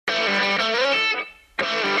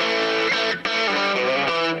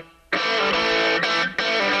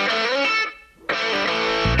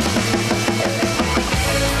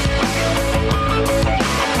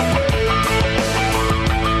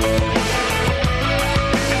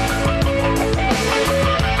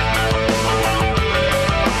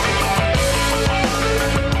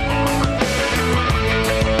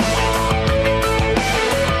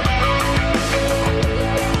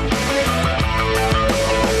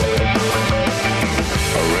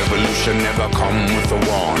revolution never come with a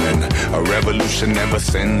warning. A revolution never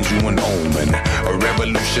sends you an omen. A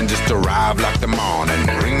revolution just arrive like the morning.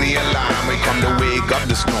 Ring the alarm, we come to wake up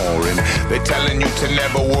the snoring. They telling you to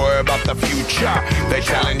never worry about the future. They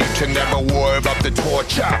telling you to never worry about the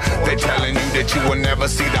torture. They telling you that you will never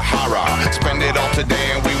see the horror. Spend it all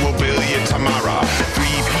today and we will bill you tomorrow.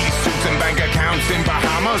 3-piece suits and bank accounts in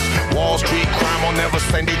Bahamas. Wall Street crime will never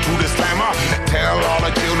send you to the slammer. Tell all the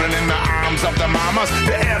children in the arms of the mamas.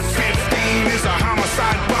 The F-15 is a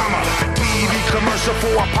homicide bomber. TV commercial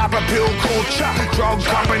for a popper pill culture. Drug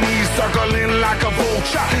companies circling like a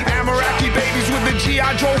vulture. Amaraki babies with the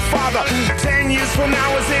G.I. Joe father. 10 years from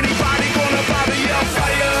now, is anybody gonna bother your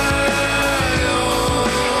fire?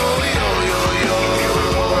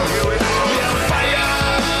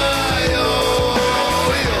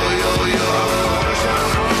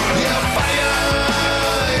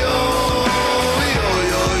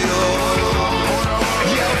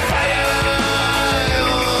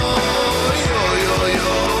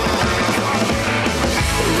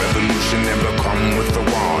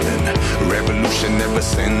 Never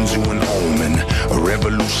sends you an omen. A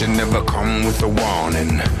revolution never come with a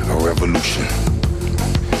warning. A revolution.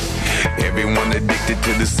 Everyone addicted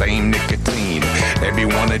to the same nicotine.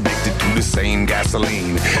 Everyone addicted to the same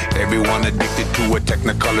gasoline. Everyone addicted to a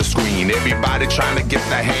Technicolor screen. Everybody trying to get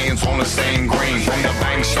their hands on the same green. From the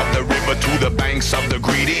banks of the river to the banks of the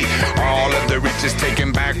greedy. All of the rich is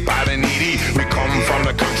taken back by the needy. We come from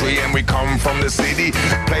the country and we come from the city.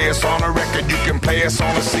 Play us on a record, you can play us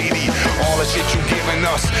on a CD. All the shit you giving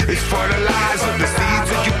us is fertilizer. The seeds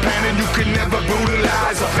that you planted, you can never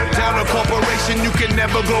brutalize. Tell the corporation you can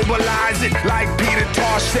never globalize it. Like Peter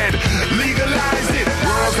Tosh said, legalize it.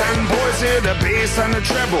 Girls and boys hear the bass and the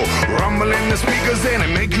treble. Rumbling the speakers in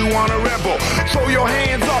and make you wanna rebel. Throw your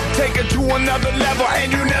hands up, take it to another level.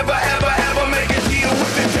 And you never ever ever make a deal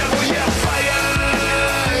with the devil. Yeah, fire.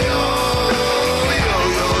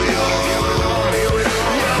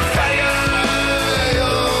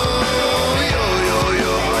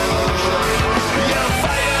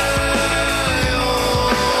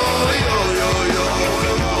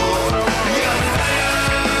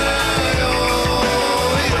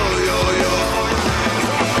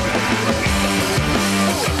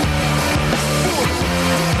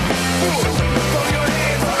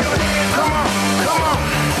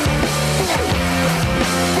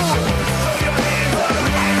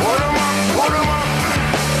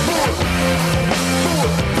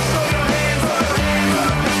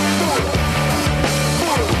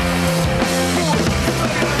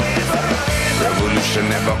 Revolution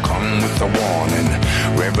never come with a warning.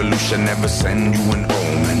 Revolution never send you an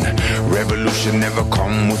omen. Revolution never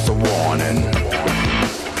come with a warning.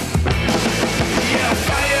 Yeah,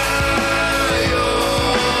 fire.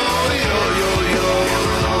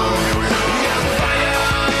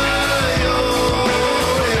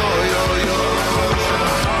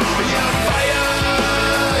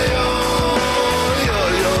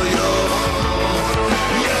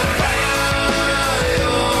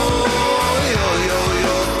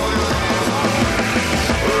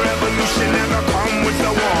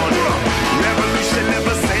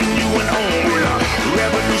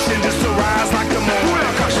 Just arise like the moon.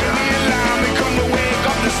 Caution the alarm, we come to wake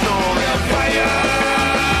up the storm. Fire.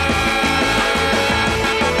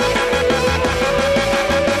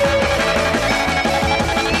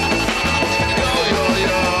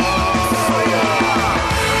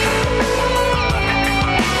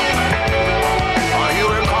 Oh, here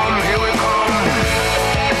we come, here we come.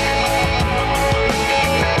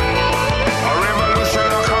 A revolution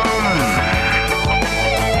will come.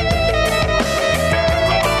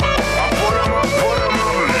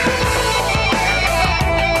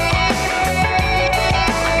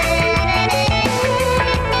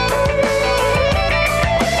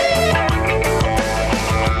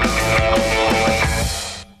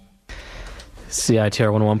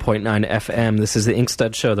 CITR 101.9 FM. This is the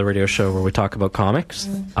Inkstud Show, the radio show where we talk about comics.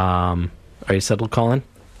 Are you settled, Colin?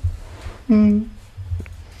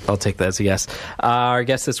 I'll take that as a yes. Our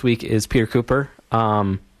guest this week is Peter Kuper.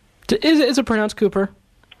 Is it pronounced Kuper?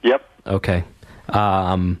 Yep. Okay.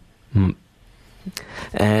 And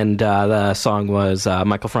the song was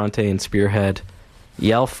Michael Fronte and Spearhead,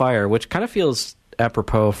 Yell Fire, which kind of feels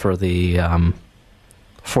apropos for the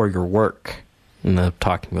for your work.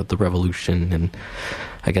 Talking about the revolution and,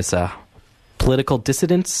 I guess, political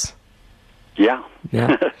dissidents. Yeah.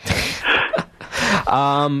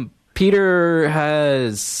 Peter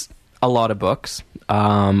has a lot of books.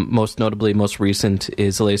 Most notably, most recent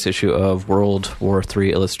is the latest issue of World War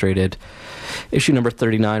III Illustrated, issue number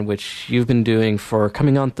 39, which you've been doing for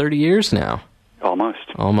coming on 30 years now. Almost.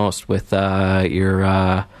 Almost. With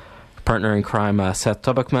your partner in crime, Seth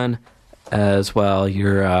Tubuckman, as well.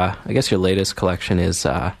 Your, I guess your latest collection is,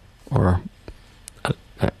 I don't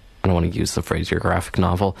want to use the phrase, your graphic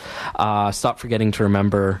novel. Stop Forgetting to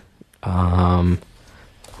Remember. What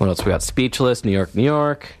else we got? Speechless, New York, New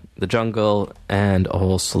York, The Jungle, and a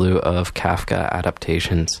whole slew of Kafka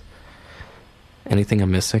adaptations. Anything I'm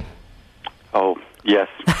missing? Oh, yes,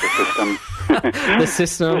 The System. The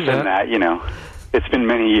System, Listen, yeah. that, it's been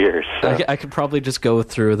many years. So. I could probably just go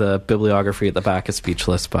through the bibliography at the back of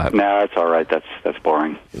Speechless, but... No, that's all right. That's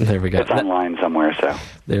boring. There we go. It's online somewhere, so...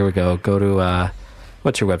 There we go. Go to...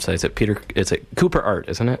 what's your website? Is it Kuper Art,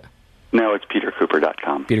 isn't it? No, it's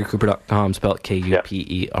peterkuper.com. peterkuper.com, spelled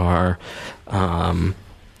Kuper.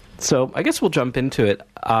 So I guess we'll jump into it.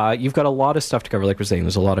 You've got a lot of stuff to cover, like we're saying.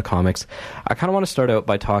 There's a lot of comics. I kind of want to start out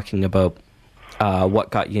by talking about what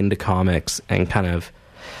got you into comics and kind of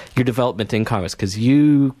your development in comics, because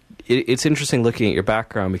it's interesting looking at your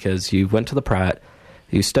background, because you went to the Pratt,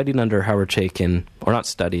 you studied under Howard Chaykin, or not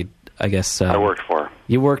studied, I guess. I worked for.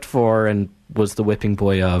 You worked for and was the whipping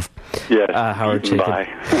boy of Howard Chaykin.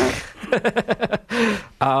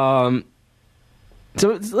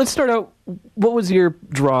 So let's start out. What was your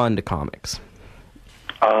draw into comics?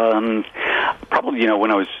 Probably,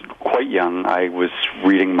 when I was quite young, I was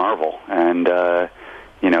reading Marvel, and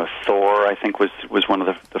Thor, I think, was one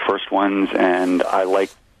of the first ones, and I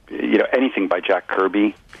liked anything by Jack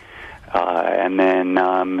Kirby, and then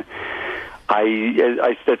I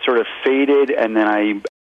that sort of faded, and then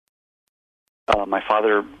my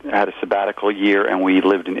father had a sabbatical year, and we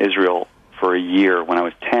lived in Israel for a year when I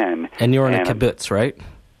was 10. And you were on a kibbutz, right?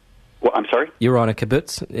 Well, I'm sorry? You were on a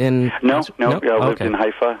kibbutz in... No. I lived in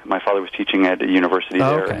Haifa. My father was teaching at a university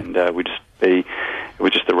there, and it was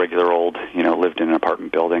just the regular old, lived in an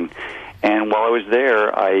apartment building. And while I was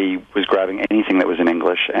there, I was grabbing anything that was in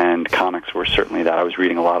English, and comics were certainly that. I was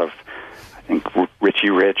reading a lot of, I think, Richie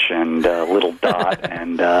Rich and Little Dot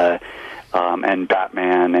and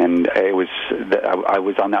Batman, and I was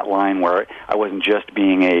on that line where I wasn't just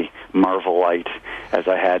being a Marvelite as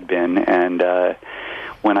I had been. And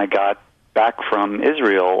when I got back from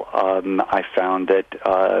Israel, I found that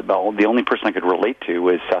the only person I could relate to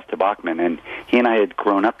was Seth Bachman, and he and I had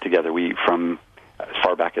grown up together. We from as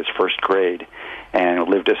far back as first grade, and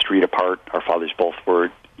lived a street apart. Our fathers both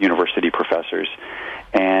were university professors,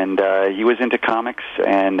 and he was into comics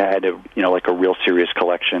and had a real serious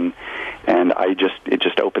collection. And it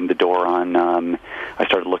just opened the door on. I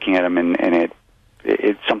started looking at him, and it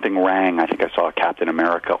something rang. I think I saw a Captain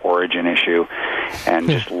America Origin issue, and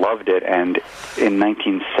just loved it. And in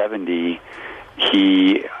 1970,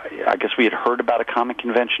 I guess we had heard about a comic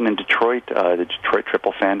convention in Detroit, the Detroit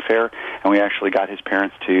Triple Fanfare, and we actually got his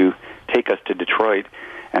parents to take us to Detroit.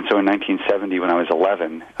 And so in 1970, when I was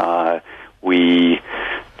 11,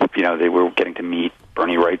 they were getting to meet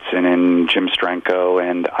Bernie Wrightson and Jim Stranko,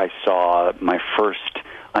 and I saw my first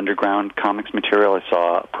underground comics material. I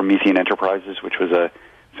saw Promethean Enterprises, which was a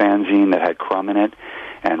fanzine that had Crumb in it,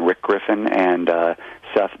 and Rick Griffin, and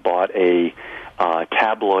Seth bought a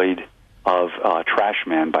tabloid of Trash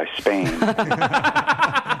Man by Spain.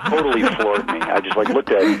 Totally floored me. I just looked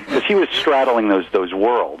at it, because he was straddling those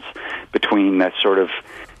worlds between that sort of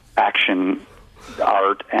action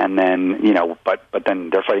art, and then but then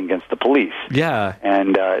they're fighting against the police. Yeah.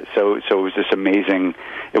 And so it was just amazing.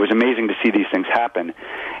 It was amazing to see these things happen.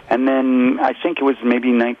 And then I think it was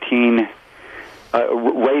maybe right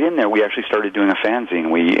in there, we actually started doing a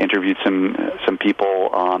fanzine. We interviewed some people.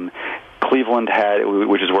 Cleveland had,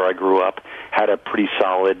 which is where I grew up, had a pretty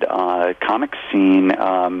solid comic scene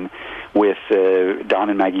with Don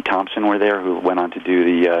and Maggie Thompson were there, who went on to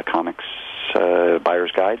do the comics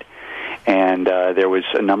Buyer's Guide. And there was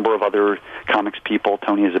a number of other comics people.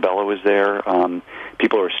 Tony Isabella was there.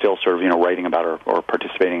 People who are still sort of, writing about or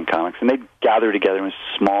participating in comics. And they'd gather together in a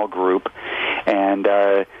small group. And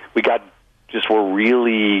we were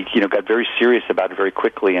really, got very serious about it very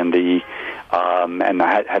quickly. And and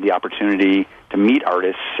I had the opportunity to meet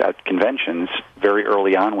artists at conventions very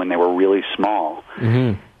early on when they were really small.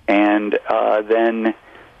 Mm-hmm. And then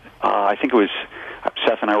I think it was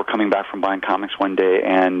Seth and I were coming back from buying comics one day,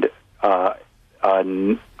 and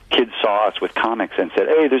kids saw us with comics and said,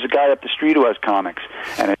 "Hey, there's a guy up the street who has comics."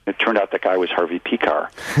 And it turned out that guy was Harvey Pekar.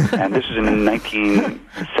 And this was in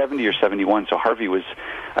 1970 or 71, so Harvey was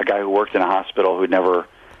a guy who worked in a hospital who had never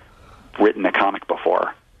written a comic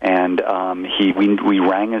before. And we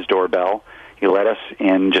rang his doorbell. He let us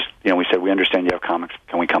in. Just we said, "We understand you have comics.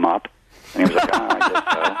 Can we come up?" And he was like, "I guess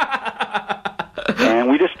so." And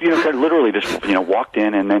we just literally just walked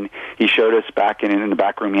in, and then he showed us back in the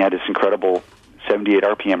back room. He had this incredible 78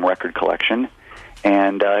 RPM record collection,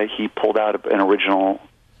 and he pulled out an original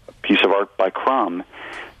piece of art by Crumb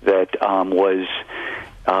that was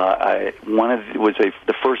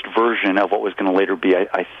the first version of what was going to later be,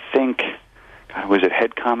 I think, was it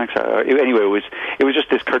Head Comics? Anyway, it was just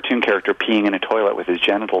this cartoon character peeing in a toilet with his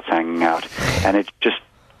genitals hanging out, and it just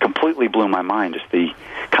completely blew my mind, just the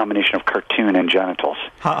combination of cartoon and genitals.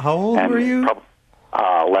 How old were you?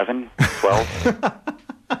 11, 12.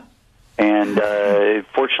 And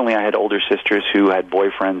fortunately, I had older sisters who had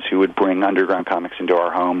boyfriends who would bring underground comics into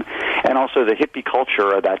our home. And also the hippie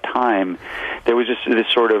culture at that time, there was just this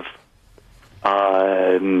sort of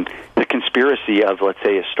the conspiracy of, let's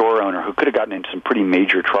say, a store owner who could have gotten into some pretty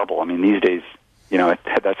major trouble. I mean, these days,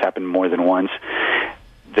 that's happened more than once,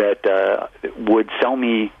 that would sell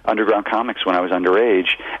me underground comics when I was underage.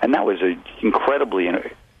 And that was an incredibly,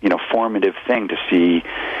 formative thing to see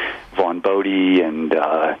Vaughn Bodie and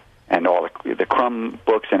all the Crumb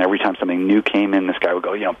books, and every time something new came in, this guy would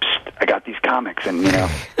go, Psst, I got these comics, and,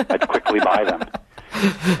 I'd quickly buy them.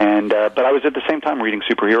 And but I was at the same time reading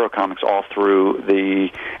superhero comics all through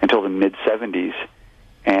until the mid-'70s,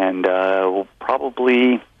 and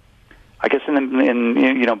probably, I guess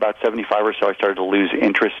in about 75 or so, I started to lose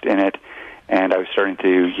interest in it, and I was starting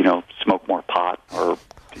to, smoke more pot, or,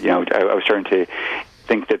 I was starting to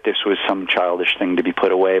think that this was some childish thing to be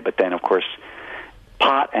put away, but then, of course,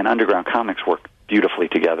 pot and underground comics work beautifully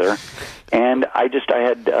together, and I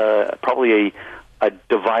had probably a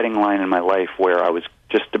dividing line in my life where I was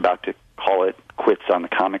just about to call it quits on the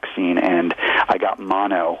comic scene, and I got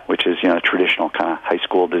mono, which is a traditional kind of high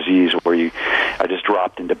school disease where I just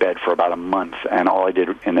dropped into bed for about a month, and all I did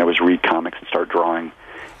in there was read comics and start drawing,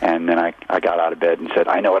 and then I got out of bed and said,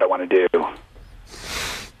 I know what I want to do.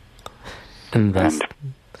 And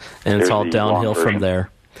it's all downhill from there.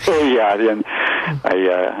 Oh, yeah, and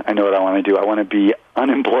I know what I want to do. I want to be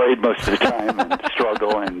unemployed most of the time and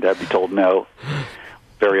struggle and be told no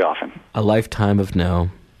very often. A lifetime of no.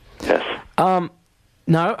 Yes.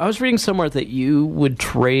 Now, I was reading somewhere that you would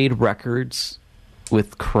trade records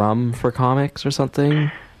with Crumb for comics or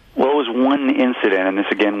something. Well, it was one incident, and this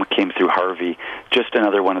again came through Harvey, just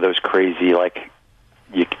another one of those crazy, like,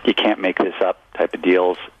 you can't make this up type of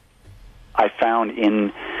deals. I found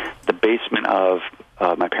in the basement of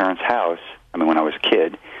my parents' house, when I was a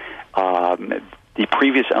kid, the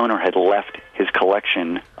previous owner had left his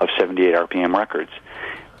collection of 78 RPM records.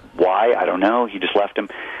 Why? I don't know. He just left them.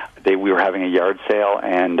 We were having a yard sale,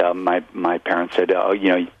 and my parents said,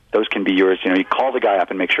 those can be yours. You call the guy up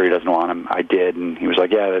and make sure he doesn't want them. I did, and he was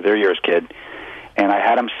like, yeah, they're yours, kid. And I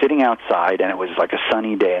had them sitting outside, and it was like a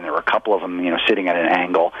sunny day, and there were a couple of them, sitting at an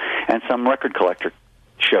angle, and some record collector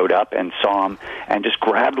showed up and saw them and just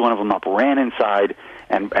grabbed one of them up, ran inside,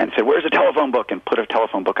 and said, where's the telephone book? And put a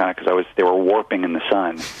telephone book on it because they were warping in the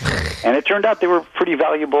sun. And it turned out they were pretty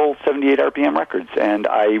valuable 78 RPM records. And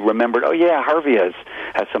I remembered, oh yeah, Harvey has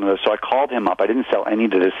some of those. So I called him up. I didn't sell any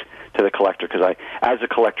to the collector because as a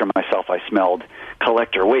collector myself, I smelled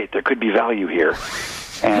collector. Wait, there could be value here.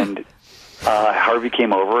 And Harvey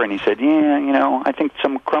came over and he said, yeah, I think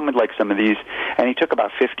Crumb would like some of these. And he took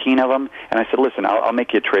about 15 of them. And I said, listen, I'll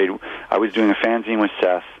make you a trade. I was doing a fanzine with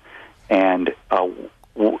Seth, and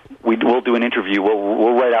we'll do an interview.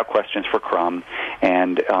 We'll write out questions for Crumb,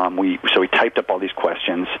 and we typed up all these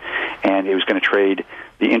questions, and it was going to trade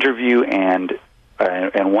the interview and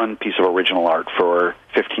one piece of original art for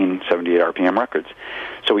 15 78 RPM records.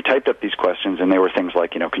 So we typed up these questions, and they were things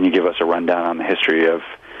like, can you give us a rundown on the history of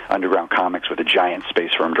underground comics with a giant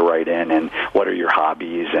space for him to write in, and what are your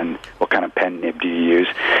hobbies, and what kind of pen nib do you use?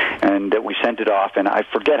 And we sent it off, and I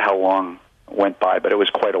forget how long went by, but it was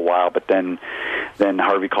quite a while. But then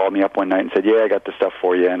Harvey called me up one night and said, yeah, I got the stuff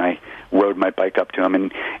for you, and I rode my bike up to him.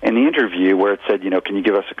 And in the interview where it said, can you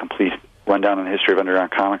give us a complete rundown on the history of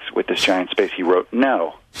underground comics with this giant space, he wrote,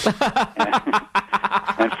 no.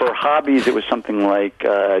 And for hobbies, it was something like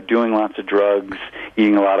doing lots of drugs,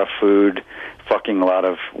 eating a lot of food, fucking a lot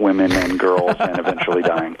of women and girls, and eventually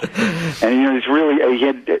dying. And he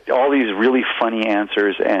had all these really funny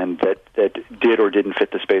answers, and that did or didn't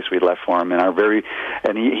fit the space we left for him.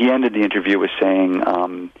 And he ended the interview with saying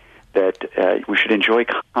that we should enjoy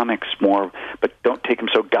comics more, but don't take them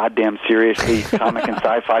so goddamn seriously. Comic and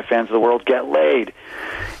sci-fi fans of the world, get laid.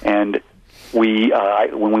 And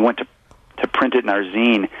when we went to print it in our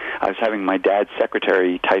zine, I was having my dad's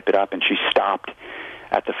secretary type it up, and she stopped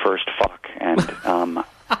at the first fuck. And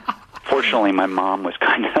fortunately, my mom was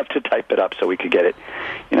kind enough to type it up so we could get it,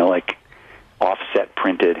 offset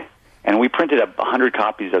printed. And we printed 100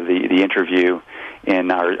 copies of the interview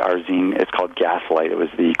in our zine. It's called Gaslight. It was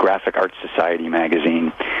the Graphic Arts Society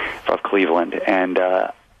magazine of Cleveland, and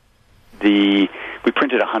we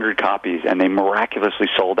printed 100 copies, and they miraculously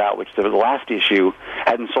sold out, which the last issue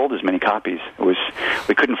hadn't sold as many copies.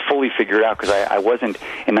 We couldn't fully figure it out because I wasn't,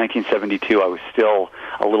 in 1972, I was still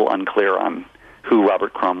a little unclear on who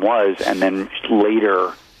Robert Crumb was, and then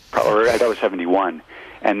later, or that was 71,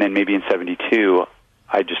 and then maybe in 72,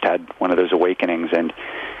 I just had one of those awakenings and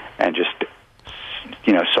just,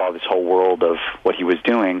 saw this whole world of what he was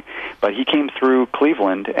doing. But he came through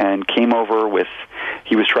Cleveland and came over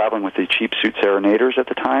he was traveling with the Cheap Suit Serenaders at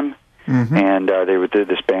the time, and they were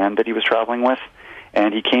this band that he was traveling with.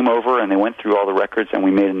 And he came over, and they went through all the records, and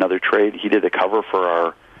we made another trade. He did the cover for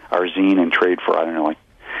our zine and trade for, I don't know, like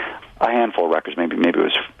a handful of records, maybe it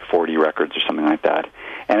was 40 records or something like that.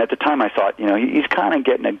 And at the time I thought, he's kind of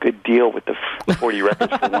getting a good deal with the 40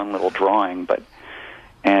 records for one little drawing.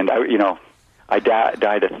 I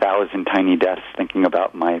died 1,000 tiny deaths thinking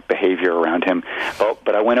about my behavior around him.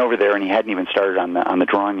 But I went over there, and he hadn't even started on the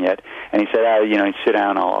drawing yet. And he said, sit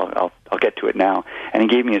down, I'll get to it now. And he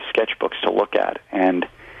gave me his sketchbooks to look at. And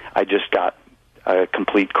I just got a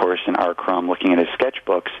complete course in R. Crumb looking at his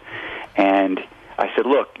sketchbooks. And I said,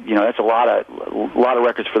 look, that's a lot of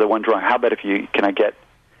records for the one drawing. How about can I get,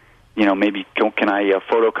 maybe can I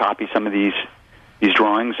photocopy some of these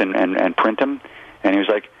drawings and print them? And he was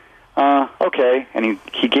like, okay. And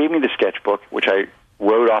he gave me the sketchbook, which I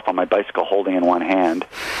rode off on my bicycle holding in one hand,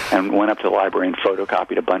 and went up to the library and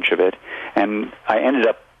photocopied a bunch of it. And I ended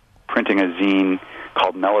up printing a zine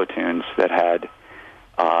called Mellotunes that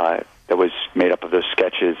was made up of those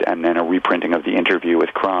sketches and then a reprinting of the interview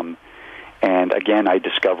with Crumb. And again, I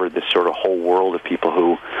discovered this sort of whole world of people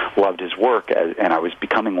who loved his work, and I was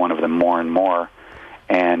becoming one of them more and more.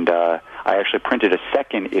 And I actually printed a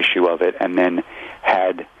second issue of it, and then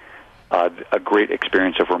had a great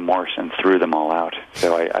experience of remorse and threw them all out.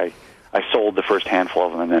 So I sold the first handful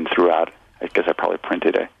of them and then threw out, I guess I probably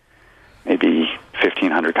printed maybe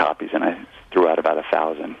 1,500 copies, and I threw out about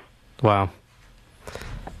 1,000. Wow.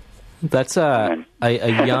 That's a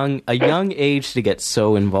young age to get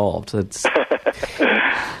so involved.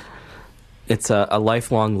 It's a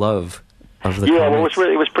lifelong love of the comics. Well,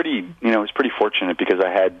 it was pretty fortunate because I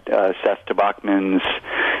had Seth Tabachman's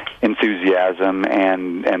enthusiasm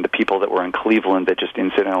and the people that were in Cleveland that just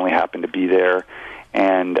incidentally happened to be there,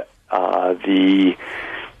 and the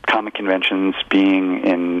comic conventions being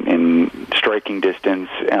in striking distance,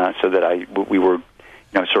 so that we were.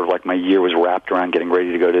 Sort of like my year was wrapped around getting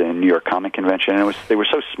ready to go to the New York Comic Convention, and they were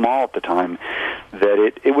so small at the time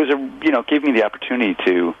that it was gave me the opportunity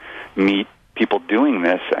to meet people doing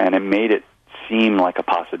this, and it made it seem like a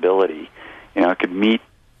possibility. I could meet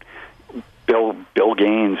Bill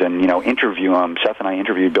Gaines and interview him. Seth and I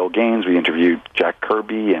interviewed Bill Gaines. We interviewed Jack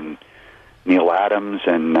Kirby and Neil Adams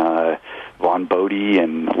and Vaughn Bodie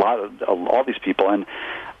and all these people. And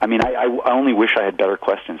I mean, I only wish I had better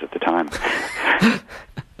questions at the time.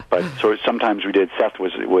 But so sometimes we did. Seth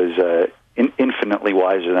was infinitely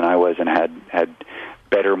wiser than I was, and had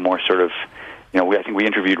better, more sort of, I think we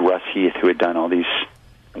interviewed Russ Heath, who had done all these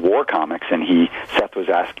war comics, and Seth was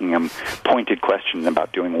asking him pointed questions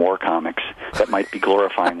about doing war comics that might be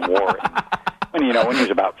glorifying war. And when he was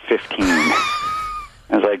about 15, I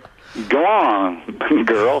was like, "Go on,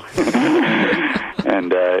 girl."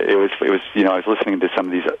 And it was I was listening to some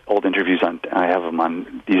of these old interviews I have them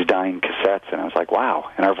on these dying cassettes, and I was like, wow.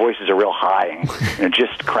 And our voices are real high,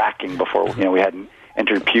 just cracking before we hadn't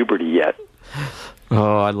entered puberty yet.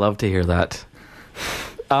 Oh, I'd love to hear that.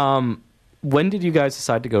 When did you guys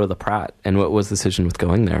decide to go to the Pratt, and what was the decision with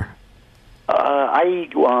going there? I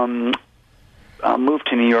moved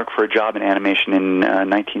to New York for a job in animation in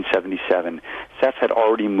 1977. Seth had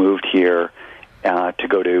already moved here to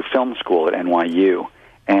go to film school at NYU,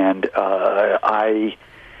 and I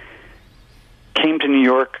came to New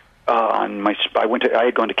York on my. I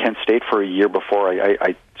had gone to Kent State for a year before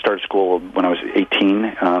I started school when I was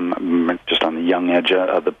 18, just on the young edge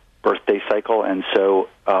of the birthday cycle, and so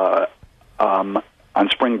on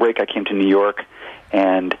spring break I came to New York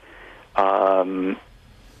and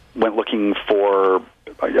went looking for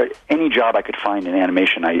any job I could find in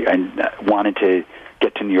animation. I wanted to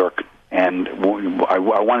get to New York, and I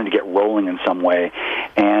wanted to get rolling in some way.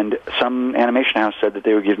 And some animation house said that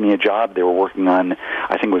they would give me a job. They were working on,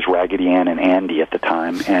 I think it was Raggedy Ann and Andy at the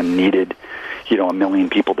time, and needed, 1 million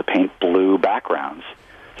people to paint blue backgrounds.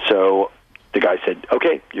 So the guy said,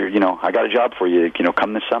 "Okay, I got a job for you.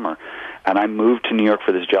 Come this summer." And I moved to New York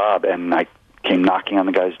for this job, and I came knocking on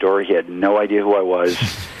the guy's door. He had no idea who I was,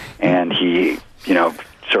 and he,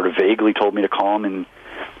 sort of vaguely told me to call him in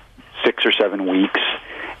 6 or 7 weeks,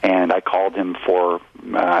 and I called him for,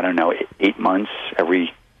 8 months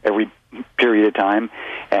every period of time,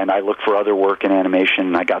 and I looked for other work in animation,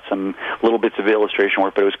 and I got some little bits of illustration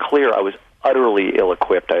work, but it was clear I was utterly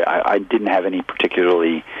ill-equipped. I didn't have any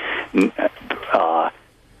particularly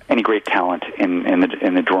any great talent in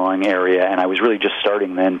the drawing area, and I was really just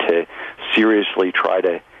starting then to seriously try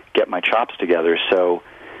to get my chops together. So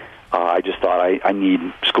I just thought I need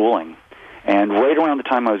schooling. And right around the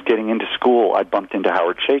time I was getting into school, I bumped into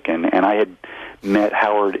Howard Chaykin, and I had met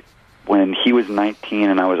Howard when he was 19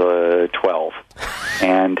 and I was 12,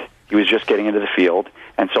 and he was just getting into the field.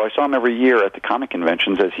 And so I saw him every year at the comic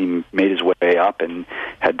conventions as he made his way up and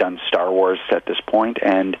had done Star Wars at this point.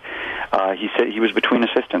 And he said he was between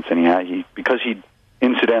assistants, and because he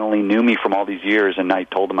incidentally knew me from all these years, and I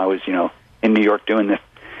told him I was in New York doing this,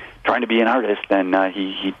 trying to be an artist. Then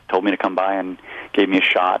he told me to come by and gave me a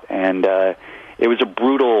shot. And it was a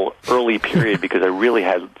brutal early period because I really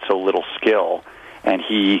had so little skill, and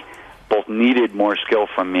he both needed more skill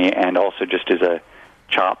from me and also just as a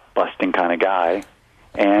chop-busting kind of guy.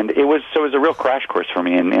 And it was a real crash course for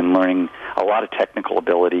me in learning a lot of technical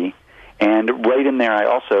ability. And right in there, I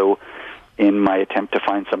also, in my attempt to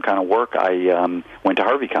find some kind of work, I went to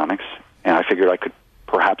Harvey Comics, and I figured I could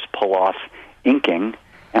perhaps pull off inking,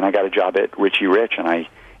 and I got a job at Richie Rich, and I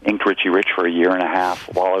inked Richie Rich for a year and a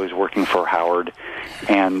half while I was working for Howard,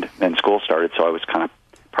 and then school started, so I was kind of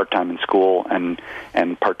part-time in school and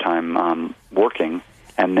part-time working,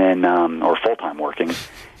 and then or full-time working.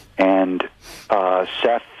 And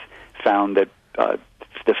Seth found that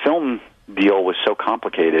the film deal was so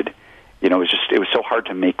complicated. It was so hard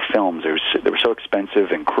to make films. They were so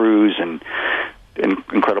expensive, and crews and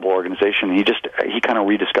incredible organization. He kind of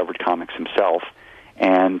rediscovered comics himself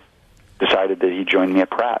and decided that he'd join me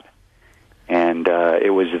at Pratt. And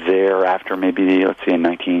it was there after maybe, let's see, in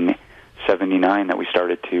 1979 that we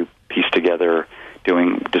started to piece together,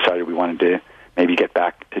 decided we wanted to maybe get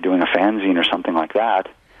back to doing a fanzine or something like that.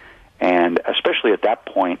 And especially at that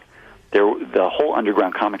point, the whole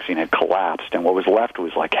underground comic scene had collapsed, and what was left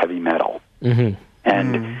was like heavy metal. Mm-hmm.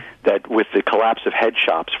 And that with the collapse of head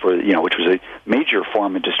shops, which was a major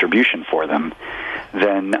form of distribution for them,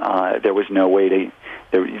 then there was no way to.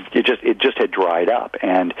 It just had dried up,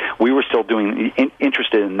 and we were still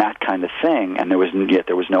interested in that kind of thing, and there was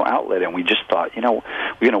no outlet, and we just thought, we're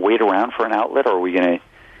going to wait around for an outlet, or are we going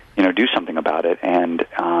to, do something about it? And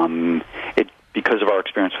because of our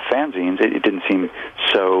experience with fanzines, it didn't seem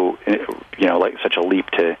so, like such a leap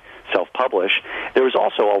to self-publish. There was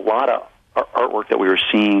also a lot of artwork that we were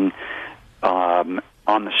seeing on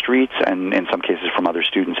the streets, and in some cases from other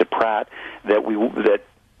students at Pratt, that we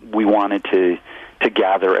wanted to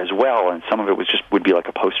gather as well, and some of it would be like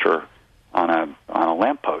a poster on a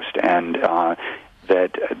lamppost, and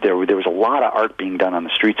that there was a lot of art being done on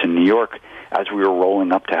the streets in New York as we were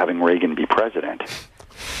rolling up to having Reagan be president.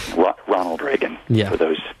 Ronald Reagan, for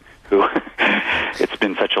those who it's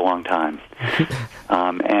been such a long time.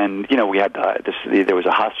 And we had there was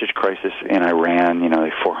a hostage crisis in Iran.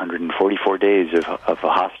 444 days of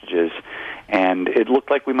hostages, and it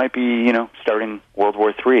looked like we might be starting World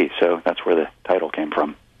War III. So that's where the title came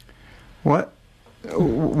from.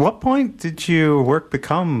 What point did your work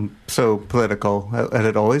become so political? Had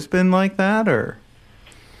it always been like that, or?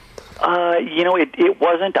 It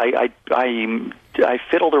wasn't. I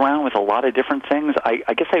fiddled around with a lot of different things.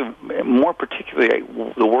 I guess more particularly,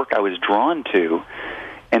 the work I was drawn to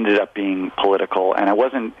ended up being political, and I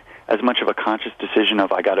wasn't as much of a conscious decision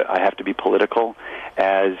of I have to be political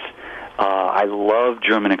as I loved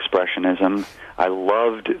German Expressionism. I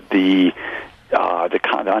loved the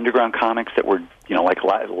underground comics that were like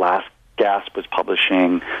Last Gasp was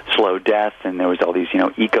publishing Slow Death, and there was all these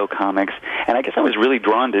eco comics, and I guess I was really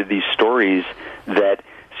drawn to these stories that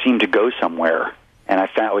seemed to go somewhere, and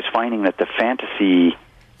I was finding that the fantasy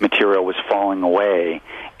material was falling away,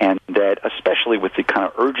 and that especially with the kind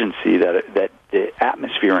of urgency that the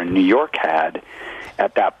atmosphere in New York had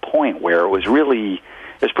at that point, where it was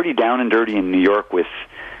pretty down and dirty in New York.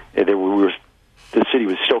 The city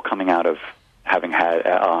was still coming out of having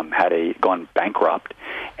gone bankrupt,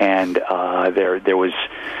 and there was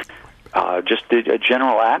just a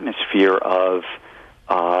general atmosphere of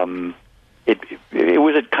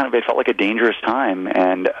it felt like a dangerous time,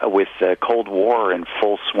 and with the Cold War in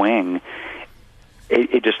full swing,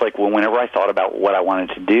 it just like whenever I thought about what I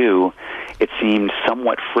wanted to do, it seemed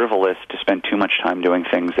somewhat frivolous to spend too much time doing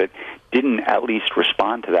things that didn't at least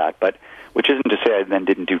respond to that. But which isn't to say I then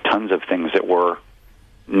didn't do tons of things that were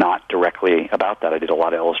not directly about that. I did a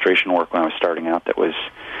lot of illustration work when I was starting out that was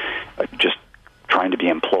just trying to be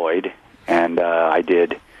employed, and I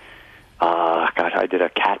did gosh, I did a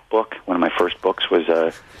cat book. One of my first books was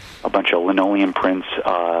a bunch of linoleum prints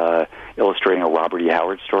illustrating a Robert E.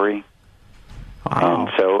 Howard story. Wow.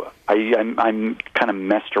 And so I'm kind of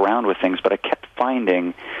messed around with things, but I kept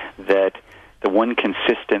finding that the one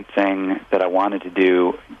consistent thing that I wanted to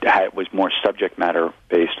do was more subject matter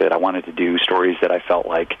based. That I wanted to do stories that I felt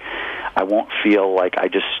like I won't feel like I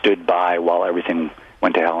just stood by while everything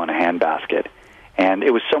went to hell in a handbasket. And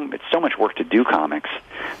it's so much work to do comics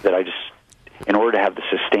that I just, in order to have the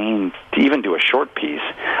sustain to even do a short piece,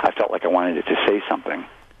 I felt like I wanted it to say something.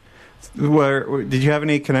 Did you have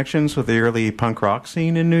any connections with the early punk rock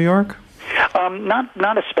scene in New York?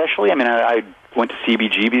 Not especially. I mean, I went to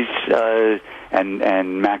CBGB's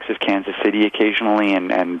and Max's Kansas City occasionally,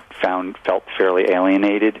 and felt fairly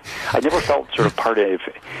alienated. I never felt sort of part of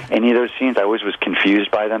any of those scenes. I always was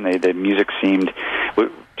confused by them. The music seemed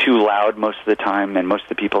too loud most of the time, and most of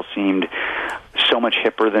the people seemed so much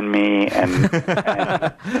hipper than me, and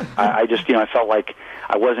I just, I felt like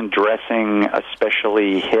I wasn't dressing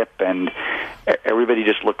especially hip, and everybody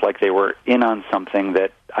just looked like they were in on something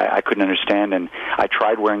that I couldn't understand, and I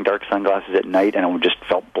tried wearing dark sunglasses at night, and I just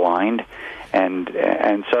felt blind, and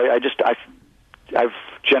so I've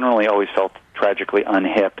generally always felt tragically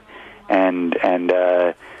unhip, and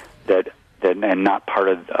not part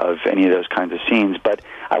of any of those kinds of scenes. But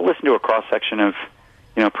I listened to a cross section of,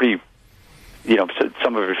 pretty,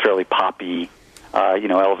 some of it fairly poppy,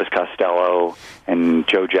 Elvis Costello and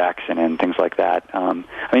Joe Jackson and things like that. I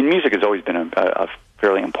mean, music has always been a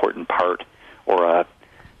fairly important part, or a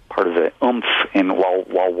part of the oomph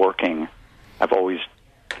while working. I've always,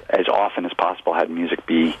 as often as possible, had music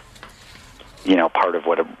be, part of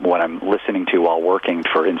what I'm listening to while working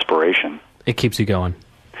for inspiration. It keeps you going.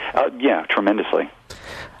 Yeah, tremendously.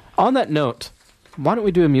 On that note, why don't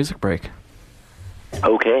we do a music break?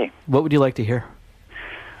 Okay. What would you like to hear?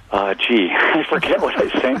 I forget what I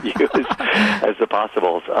sent you as the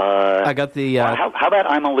possibles. I got the... how about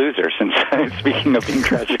I'm a Loser, since speaking of being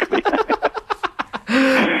tragically...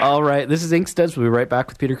 All right, this is Ink Studs. We'll be right back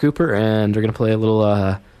with Peter Kuper, and we're going to play a little...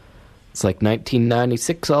 it's like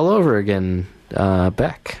 1996 all over again.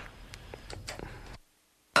 Beck.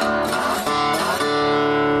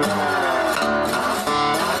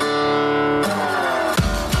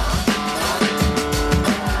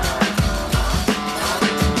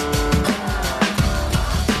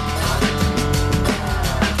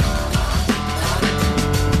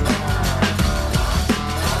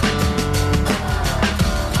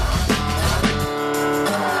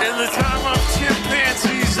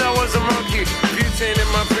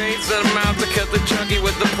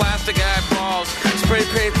 With the plastic eyeballs, spray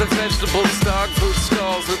paint the vegetables, dog food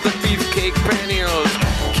skulls with the beefcake pantyhose.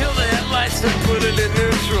 Kill the headlights and put it in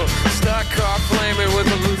neutral. Stock car flaming with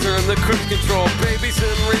the loser and the cruise control. Babies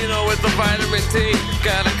in Reno with the vitamin D.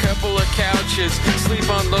 Got a couple of couches, sleep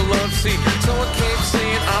on the love seat. Someone came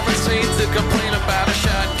saying I'm insane to complain about a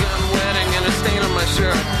shotgun wedding and a stain on my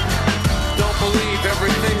shirt. Don't believe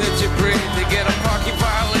everything that you breathe. You get a parking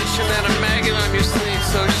violation and a maggot on your sleeve.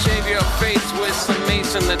 So shave your face with some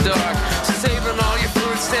mace in the dark. Saving all your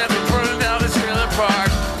food stamps and burning down the trailer park.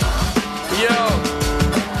 Yo,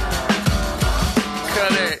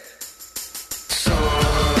 cut it.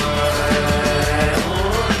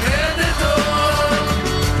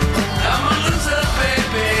 I'm a loser,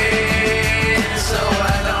 baby. So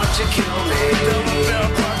why don't you kill me? Double bell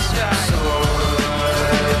box shot.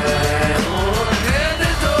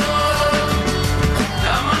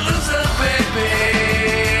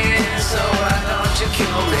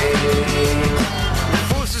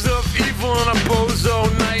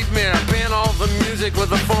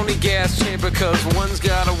 With a phony gas chamber, cause one's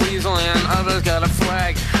got a weasel and other's got a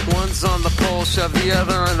flag. One's on the pole, shove the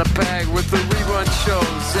other in the bag. With the rerun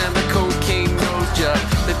shows and the cocaine nose job,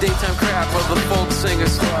 the daytime crap of the folk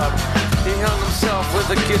singer's club. He hung himself with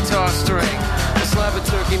a guitar string, a slab of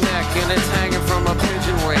turkey neck, and it's hanging from a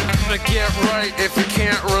pigeon wing. But get right if you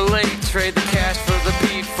can't relate. Trade the cash for the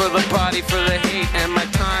beat, for the body, for the hate. And my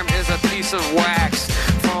time is a piece of wax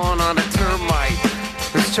falling on a termite.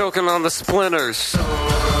 It's choking on the splinters. I'm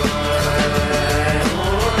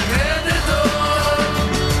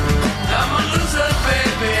a loser,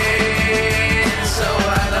 baby. So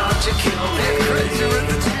why don't you kill me? Get crazy with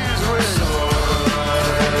the cheese whiz.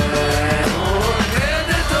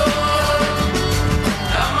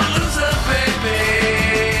 I'm a loser, baby.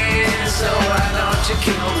 So why don't you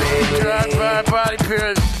kill me? Drive-by body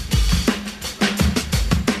period.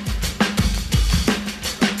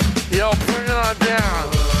 Yo, bring it on down.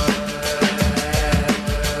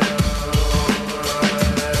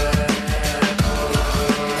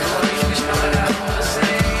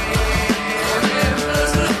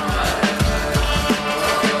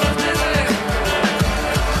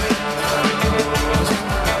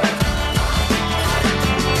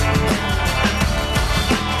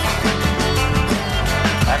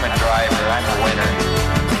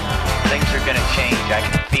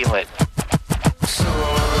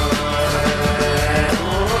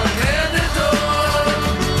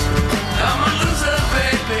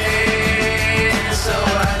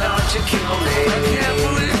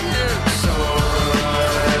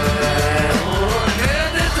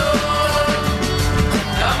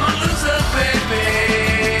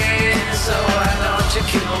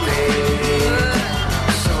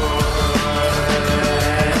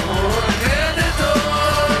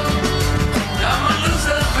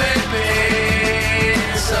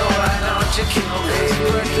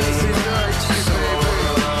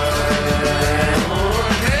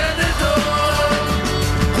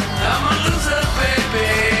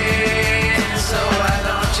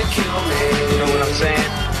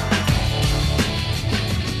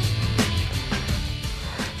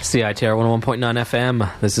 CITR 101.9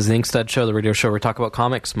 FM. This is the Inkstud Show, the radio show where we talk about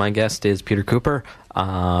comics. My guest is Peter Kuper.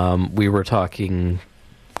 We were talking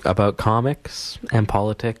about comics and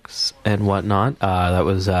politics and whatnot. That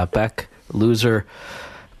was Beck Loser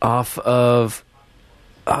off of...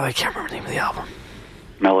 I can't remember the name of the album.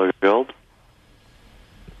 Mellow Gold?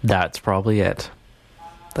 That's probably it.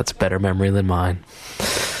 That's a better memory than mine.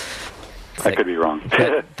 I could be wrong.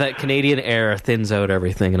 that Canadian air thins out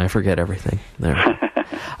everything, and I forget everything there.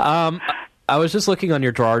 I was just looking on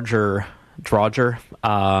your Drodger,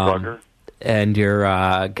 and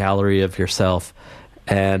your gallery of yourself,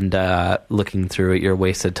 and looking through at your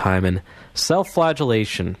wasted time and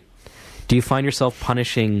self-flagellation. Do you find yourself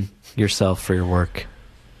punishing yourself for your work?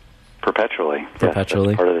 Perpetually.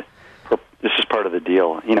 Perpetually? Yes, this is part of the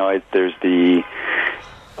deal. You know, there's the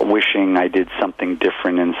wishing I did something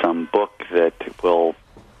different in some book that will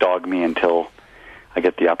dog me until I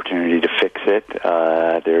get the opportunity to fix it.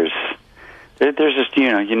 There's just, you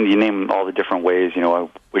know, you name all the different ways. You know, I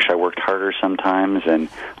wish I worked harder sometimes and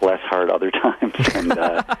less hard other times, and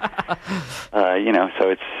you know,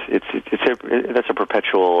 so that's a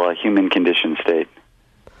perpetual human condition state.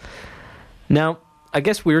 Now, I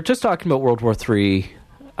guess we were just talking about World War III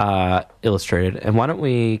Illustrated, and why don't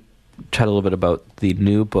we chat a little bit about the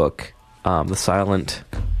new book, the silent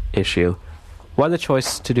issue. Why the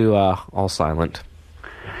choice to do all silent?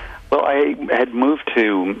 Well, I had moved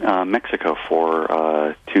to Mexico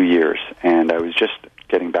for 2 years, and I was just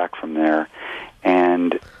getting back from there.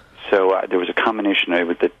 And so there was a combination of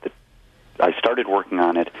it that I started working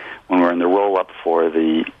on it when we were in the roll-up for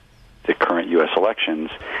the current U.S. elections,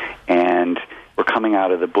 and we're coming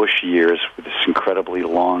out of the Bush years with this incredibly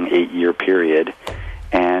long 8-year period.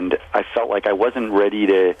 And I felt like I wasn't ready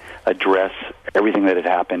to address everything that had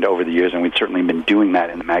happened over the years, and we'd certainly been doing that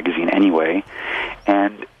in the magazine anyway.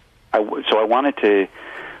 And so I wanted to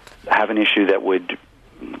have an issue that would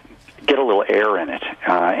get a little air in it,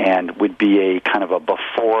 and would be a kind of a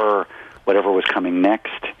before whatever was coming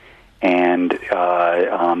next, and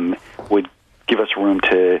would give us room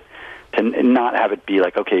to not have it be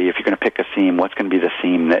like, okay, if you're going to pick a theme, what's going to be the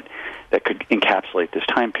theme that could encapsulate this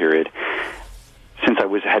time period? Since I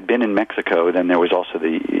had been in Mexico, then there was also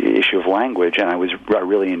the issue of language, and I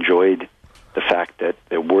really enjoyed the fact that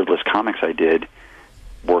the wordless comics I did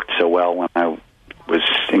worked so well when I was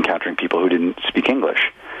encountering people who didn't speak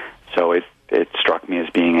English. So it struck me as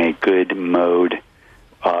being a good mode,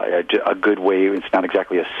 a good way. It's not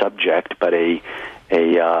exactly a subject, but a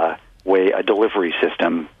delivery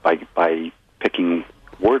system. By picking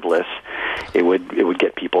wordless, it would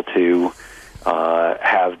get people to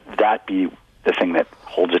have that be the thing that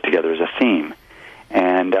holds it together as a theme.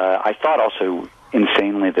 And I thought also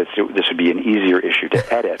insanely that this would be an easier issue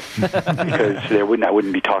to edit because I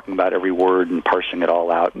wouldn't be talking about every word and parsing it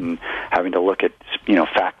all out and having to look at, you know,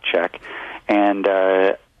 fact check. And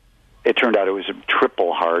it turned out it was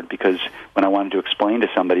triple hard because when I wanted to explain to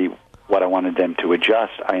somebody what I wanted them to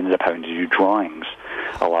adjust, I ended up having to do drawings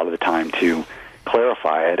a lot of the time to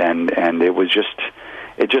clarify it, and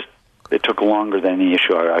it took longer than any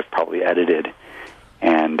issue I've probably edited,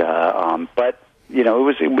 and but you know,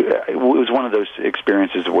 it was one of those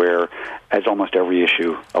experiences where, as almost every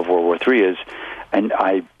issue of World War III is, and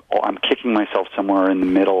I'm kicking myself somewhere in the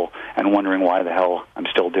middle and wondering why the hell I'm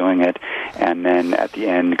still doing it, and then at the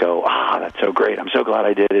end go, that's so great, I'm so glad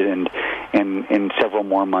I did it, and in several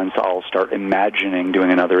more months I'll start imagining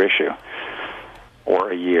doing another issue,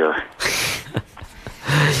 or a year.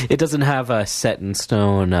 It doesn't have a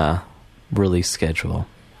set-in-stone release schedule.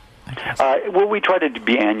 Well, we try to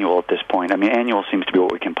be annual at this point. I mean, annual seems to be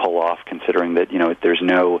what we can pull off, considering that, you know,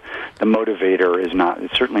 the motivator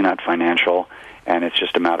it's certainly not financial, and it's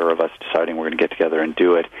just a matter of us deciding we're going to get together and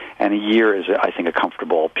do it. And a year is, I think, a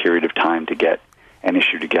comfortable period of time to get an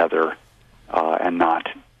issue together, and not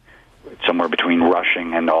somewhere between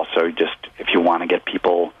rushing and also just if you want to get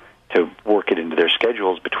people to work it into their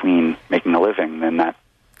schedules between making a living, then that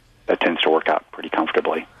tends to work out pretty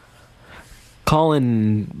comfortably.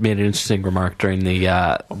 Colin made an interesting remark during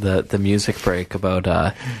the music break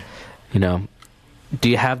about, you know, do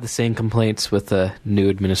you have the same complaints with the new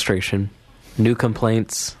administration? New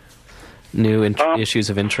complaints, new issues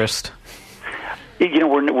of interest? You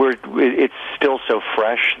know, it's still so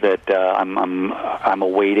fresh that I'm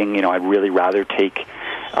awaiting. You know, I'd really rather take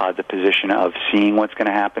the position of seeing what's going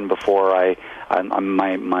to happen before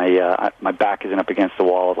my back isn't up against the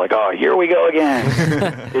wall of like, oh, here we go again.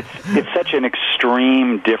 It's such an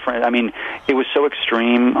extreme difference. I mean, it was so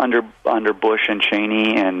extreme under Bush and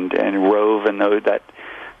Cheney and Rove and that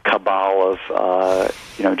cabal of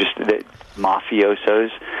you know, just the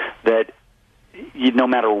mafiosos, that no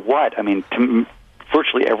matter what, I mean,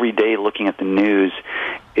 virtually every day looking at the news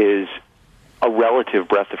is a relative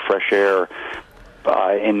breath of fresh air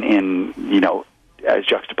in as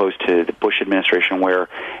juxtaposed to the Bush administration, where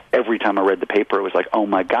every time I read the paper, it was like, oh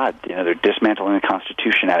my God, they're dismantling the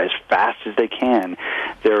Constitution as fast as they can.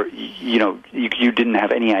 You didn't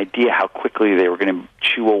have any idea how quickly they were going to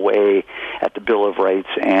chew away at the Bill of Rights,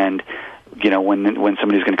 and when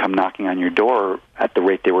somebody's going to come knocking on your door at the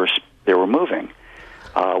rate they were moving.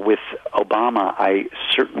 With Obama, I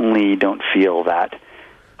certainly don't feel that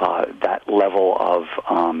level of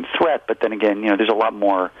threat. But then again, there's a lot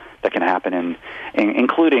more that can happen,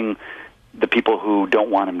 including the people who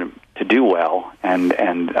don't want him to do well,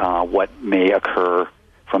 and what may occur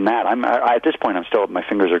from that. At this point, my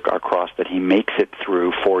fingers are crossed that he makes it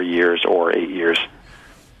through 4 years or 8 years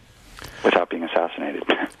without being assassinated.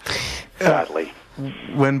 Sadly.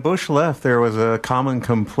 When Bush left, there was a common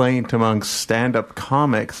complaint among stand-up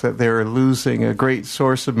comics that they were losing a great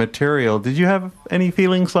source of material. Did you have any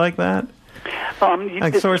feelings like that?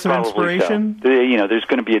 Like source of inspiration? So. There's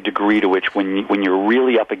going to be a degree to which when you're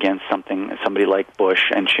really up against somebody like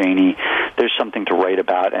Bush and Cheney, there's something to write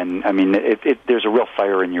about. And, I mean, there's a real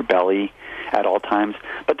fire in your belly at all times.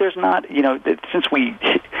 But there's not, since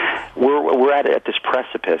we're at this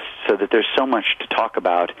precipice, so that there's so much to talk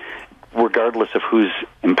about, regardless of who's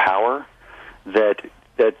in power, that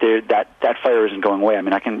fire isn't going away. I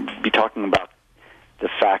mean, I can be talking about the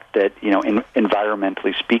fact that,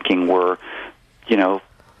 environmentally speaking, we're,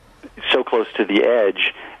 so close to the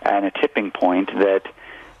edge and a tipping point that,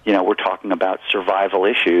 we're talking about survival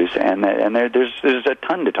issues, and there's a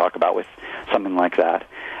ton to talk about with something like that.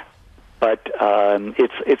 But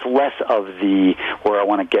it's less of the where I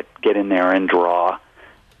want to get in there and draw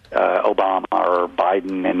Obama or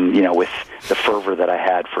Biden, and with the fervor that I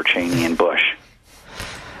had for Cheney and Bush.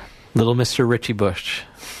 Little Mr. Richie Bush.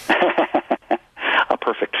 A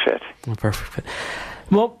perfect fit.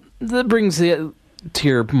 Well, that brings to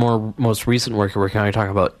your most recent work. We're going to talk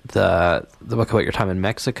about the book about your time in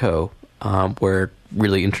Mexico, where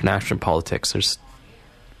really international politics. There's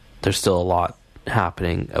still a lot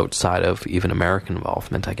happening outside of even American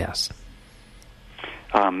involvement, I guess.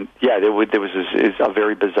 There was a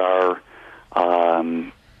very bizarre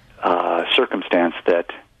circumstance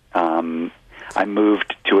that I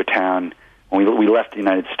moved to a town when we left the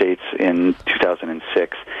United States in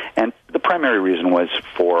 2006, and the primary reason was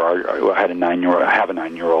I had a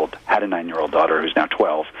 9-year-old daughter who's now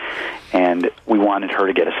 12, and we wanted her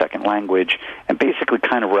to get a second language and basically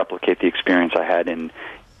kind of replicate the experience I had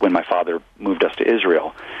when my father moved us to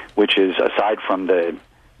Israel, which is, aside from the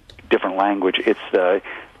different language, it's the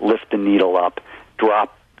lift the needle up,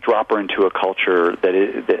 drop her into a culture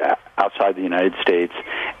that outside the United States,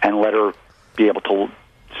 and let her be able to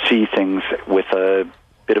see things with a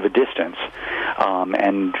bit of a distance.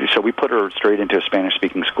 And so we put her straight into a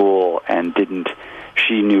Spanish-speaking school, and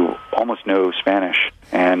she knew almost no Spanish,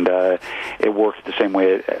 and it worked the same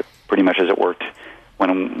way pretty much as it worked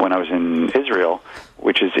when I was in Israel,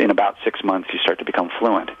 which is in about 6 months you start to become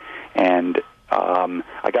fluent. And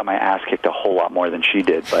I got my ass kicked a whole lot more than she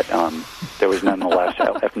did, but there was nonetheless,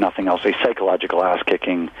 if nothing else, a psychological ass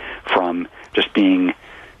kicking from just being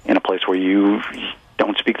in a place where you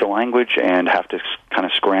don't speak the language and have to kind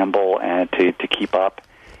of scramble and to keep up.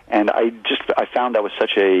 And I found that was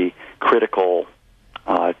such a critical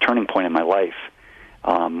turning point in my life,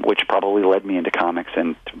 which probably led me into comics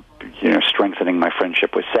and strengthening my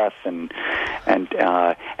friendship with Seth and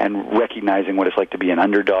recognizing what it's like to be an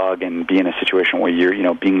underdog and be in a situation where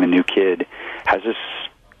you're being the new kid has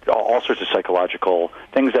all sorts of psychological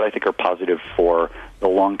things that I think are positive for the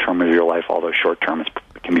long term of your life, although short term it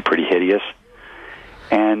can be pretty hideous.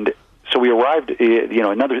 And so we arrived.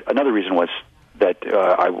 Another reason was that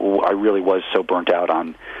I really was so burnt out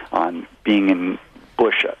on being in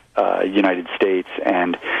Bush United States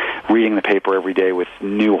and reading the paper every day with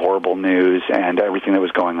new horrible news and everything that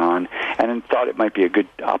was going on, and thought it might be a good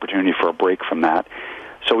opportunity for a break from that.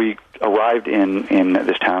 So we arrived in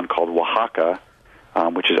this town called Oaxaca,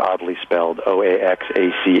 which is oddly spelled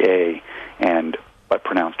Oaxaca, but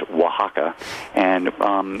pronounced Oaxaca. And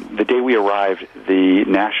the day we arrived, the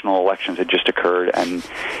national elections had just occurred, and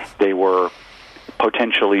they were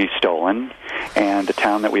potentially stolen. And the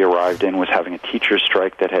town that we arrived in was having a teacher's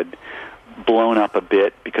strike that had blown up a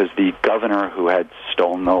bit because the governor who had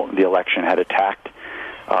stolen the election had attacked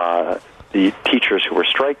the teachers who were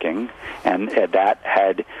striking, and that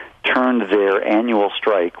had turned their annual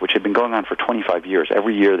strike, which had been going on for 25 years.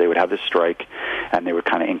 Every year they would have this strike, and they would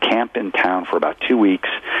kind of encamp in town for about 2 weeks,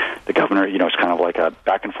 the governor, it's kind of like a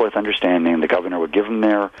back and forth understanding. The governor would give them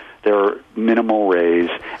their minimal raise,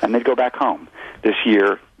 and they'd go back home. This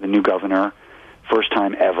year, the new governor, first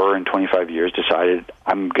time ever in 25 years, decided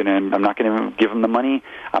I'm not going to give them the money.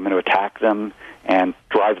 I'm going to attack them and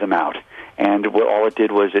drive them out. And all it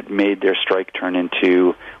did was it made their strike turn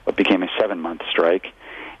into what became a 7-month strike.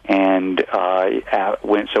 And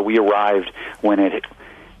so we arrived when it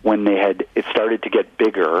started to get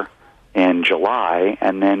bigger in July,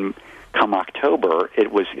 and then come October,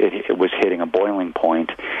 it was hitting a boiling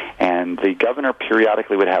point, and the governor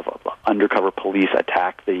periodically would have undercover police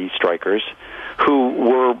attack the strikers, who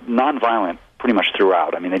were nonviolent pretty much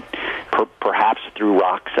throughout. I mean, they perhaps threw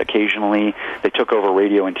rocks occasionally. They took over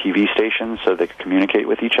radio and TV stations so they could communicate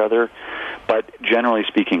with each other, but generally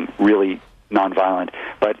speaking, really nonviolent.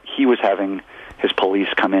 But he was having his police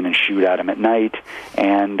come in and shoot at him at night,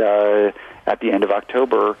 and at the end of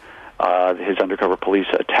October, his undercover police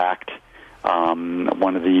attacked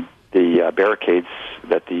one of the barricades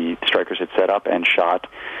that the strikers had set up and shot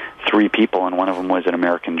 3 people, and one of them was an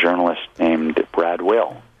American journalist named Brad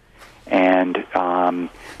Will. And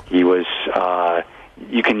he was,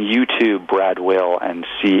 you can YouTube Brad Will and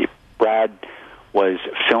see, Brad was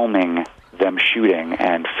filming them shooting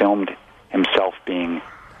and filmed himself being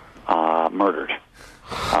murdered.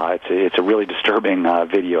 It's a really disturbing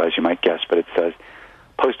video, as you might guess, but it's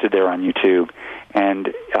posted there on YouTube.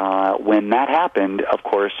 And when that happened, of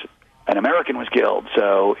course, an American was killed,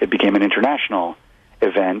 so it became an international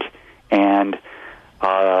event, and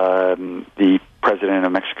the president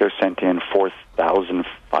of Mexico sent in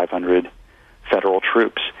 4,500 federal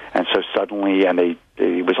troops. And so suddenly,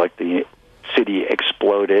 it was like the city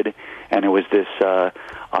exploded, and it was this,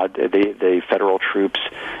 the federal troops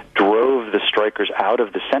drove the strikers out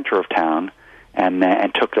of the center of town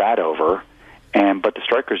and took that over. But the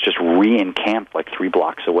strikers just re-encamped like 3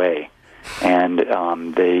 blocks away, and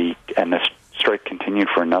the strike continued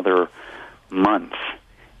for another month.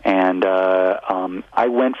 And I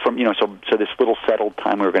went from so this little settled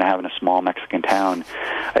time we were going to have in a small Mexican town.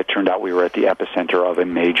 It turned out we were at the epicenter of a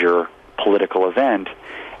major political event,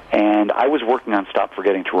 and I was working on Stop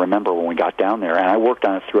Forgetting to Remember when we got down there, and I worked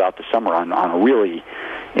on it throughout the summer on a really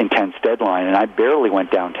intense deadline, and I barely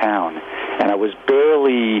went downtown, and I was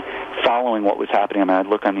barely following what was happening. I mean, I'd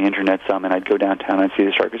look on the internet some, and I'd go downtown and see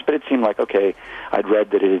the strikers, but it seemed like, okay, I'd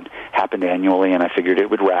read that it had happened annually, and I figured it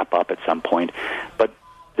would wrap up at some point. But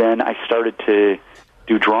then I started to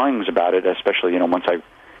do drawings about it, especially, once I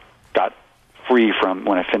got free from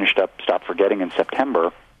when I finished up Stop Forgetting in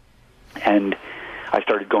September, and I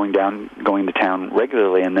started going to town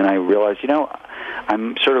regularly, and then I realized,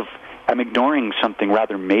 I'm ignoring something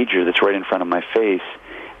rather major that's right in front of my face,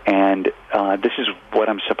 and this is what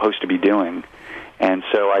I'm supposed to be doing. And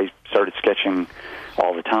so I started sketching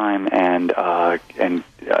all the time, and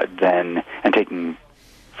taking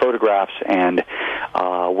photographs. And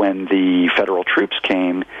when the federal troops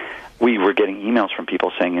came, we were getting emails from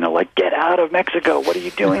people saying, get out of Mexico. What are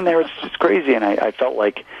you doing there? It's crazy. And I felt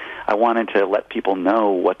like I wanted to let people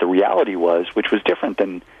know what the reality was, which was different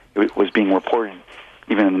than it was being reported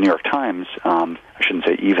even in the New York Times. I shouldn't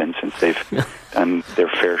say even, since they've done their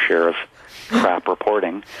fair share of crap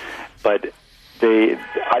reporting. But so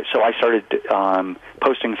I started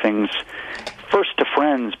posting things first to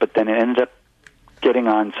friends, but then it ended up getting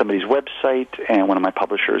on somebody's website and one of my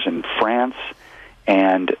publishers in France,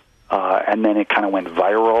 and then it kind of went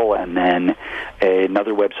viral, and then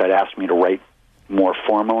another website asked me to write more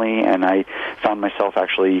formally, and I found myself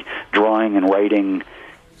actually drawing and writing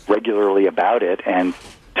regularly about it, and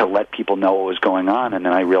to let people know what was going on. And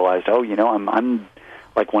then I realized, I'm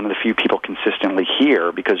like one of the few people consistently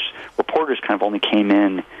here, because reporters kind of only came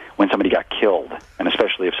in when somebody got killed, and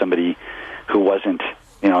especially if somebody who wasn't,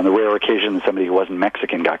 on the rare occasion that somebody who wasn't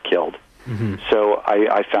Mexican got killed. Mm-hmm. So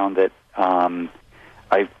I found that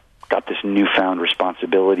I got this newfound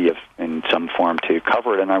responsibility in some form to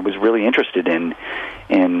cover it, and I was really interested in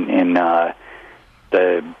the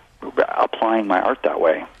applying my art that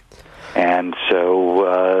way. And so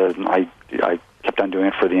I kept on doing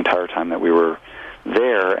it for the entire time that we were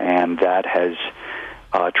there, and that has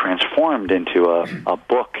transformed into a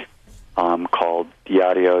book called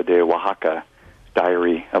Diario de Oaxaca,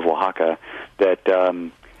 Diary of Oaxaca, that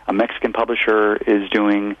a Mexican publisher is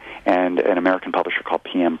doing, and an American publisher called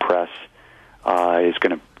PM Press is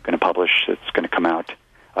going to publish. It's going to come out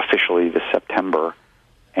officially this September,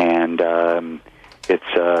 and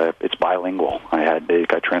it's bilingual. It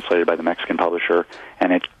got translated by the Mexican publisher,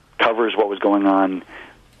 and it covers what was going on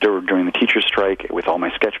during the teacher strike with all my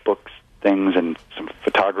sketchbooks things and some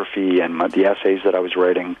photography and the essays that I was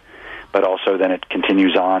writing. but also then it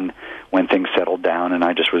continues on when things settled down, and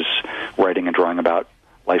I just was writing and drawing about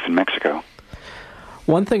life in Mexico.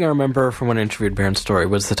 One thing I remember from when I interviewed Baron Story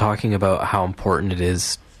was the talking about how important it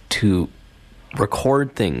is to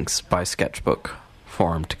record things by sketchbook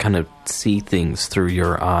form, to kind of see things through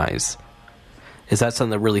your eyes. Is that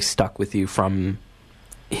something that really stuck with you from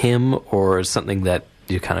him, or is something that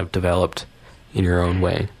you kind of developed in your own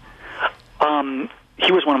way?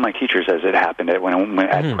 He was one of my teachers, as it happened, at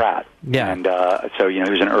Pratt. Yeah. And so, he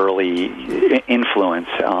was an early influence.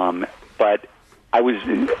 But I was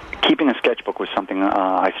keeping a sketchbook was something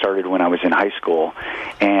I started when I was in high school.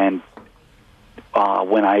 And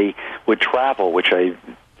when I would travel, which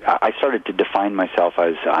I started to define myself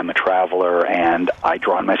as I'm a traveler and I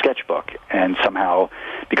draw in my sketchbook. And somehow,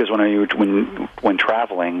 because when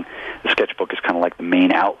traveling, the sketchbook is kind of like the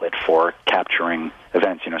main outlet for capturing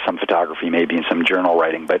events. Some photography maybe and some journal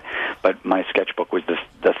writing, but my sketchbook was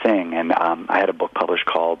the thing. And I had a book published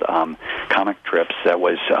called Comic Trips that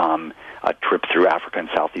was a trip through Africa and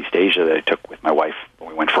Southeast Asia that I took with my wife.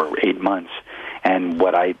 We went for 8 months. And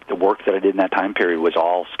the work that I did in that time period was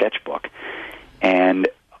all sketchbook. And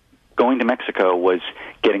going to Mexico was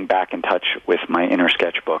getting back in touch with my inner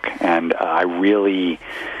sketchbook, and I really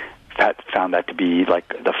found that to be like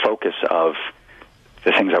the focus of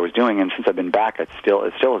the things I was doing. And since I've been back, it still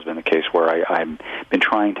has been the case where I've been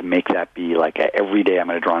trying to make that be like every day I'm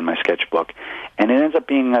going to draw in my sketchbook, and it ends up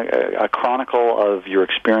being a chronicle of your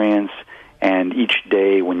experience. And each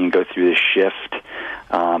day when you go through this shift,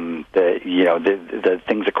 the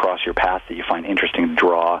things across your path that you find interesting to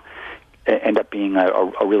draw end up being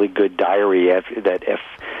a really good diary that if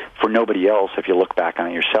for nobody else, if you look back on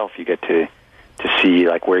it yourself, you get to see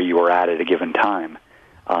like where you were at a given time.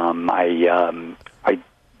 I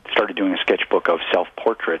started doing a sketchbook of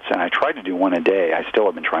self-portraits, and I tried to do one a day. I still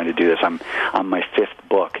have been trying to do this. I'm on my 5th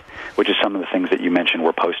book, which is some of the things that you mentioned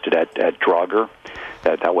were posted at Draugr,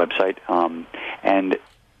 that website, and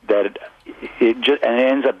that it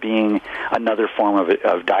ends up being another form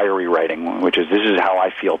of diary writing, which is this is how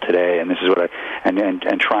I feel today, and this is what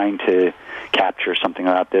and trying to capture something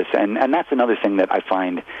about this, and that's another thing that I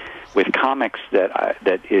find with comics that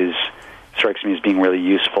strikes me as being really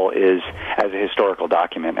useful is as a historical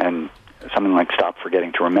document, and something like Stop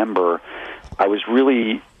Forgetting to Remember. I was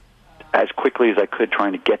really, as quickly as I could,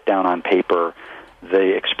 trying to get down on paper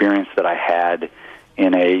the experience that I had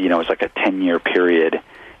in it was like a 10-year period,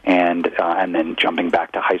 and then jumping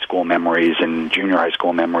back to high school memories and junior high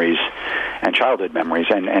school memories and childhood memories,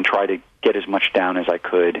 and try to get as much down as I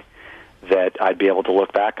could that I'd be able to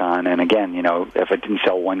look back on. And again, if I didn't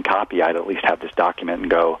sell one copy, I'd at least have this document and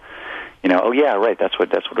go, oh yeah, right, that's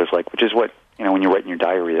what it was like, which is what, when you're writing your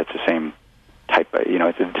diary, that's the same type of,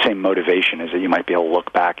 it's the same motivation, is that you might be able to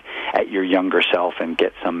look back at your younger self and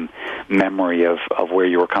get some memory of where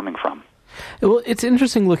you were coming from. Well, it's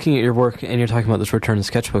interesting looking at your work, and you're talking about this return to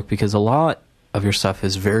sketchbook, because a lot of your stuff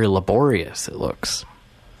is very laborious, it looks.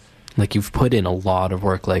 Like you've put in a lot of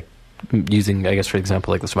work, like using, I guess, for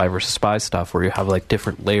example, like the Spy vs. Spy stuff, where you have like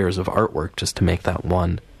different layers of artwork just to make that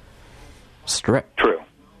one strip. True.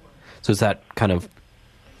 So is that kind of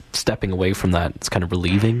stepping away from that? It's kind of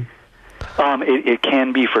relieving? It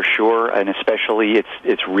can be, for sure, and especially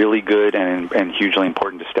it's really good and hugely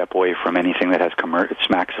important to step away from anything that has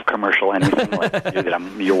smacks of commercial, anything like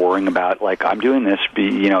that you're worrying about. Like, I'm doing this,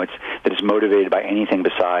 that is motivated by anything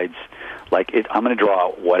besides, like, I'm going to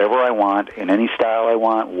draw whatever I want in any style I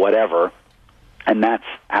want, whatever. And that's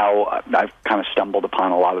how I've kind of stumbled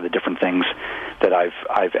upon a lot of the different things that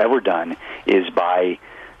I've ever done, is by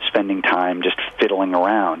spending time just fiddling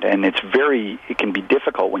around. And it can be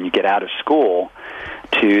difficult when you get out of school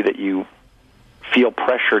that you feel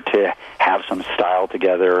pressure to have some style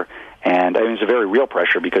together. And it's a very real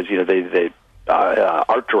pressure, because the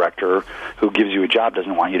art director who gives you a job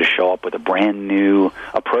doesn't want you to show up with a brand new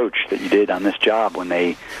approach that you did on this job when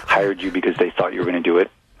they hired you, because they thought you were going to do it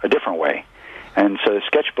a different way. And so the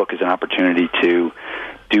sketchbook is an opportunity to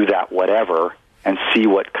do that whatever and see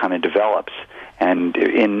what kind of develops. And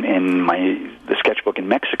in the sketchbook in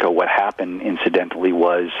Mexico, what happened incidentally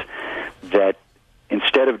was that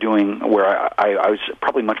instead of doing where I was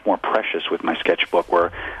probably much more precious with my sketchbook,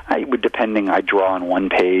 where I'd draw on one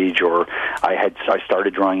page, or I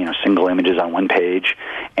started drawing single images on one page,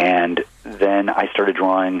 and then I started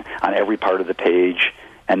drawing on every part of the page.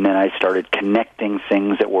 And then I started connecting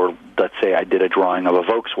things that were, let's say I did a drawing of a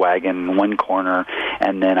Volkswagen in one corner,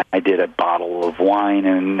 and then I did a bottle of wine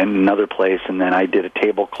in another place, and then I did a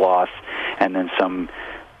tablecloth, and then some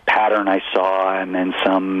pattern I saw, and then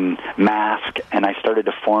some mask, and I started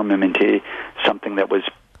to form them into something that was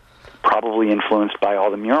probably influenced by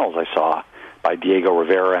all the murals I saw by Diego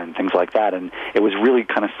Rivera and things like that. And it was really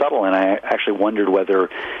kind of subtle, and I actually wondered whether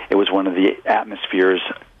it was one of the atmospheres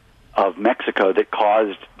of Mexico that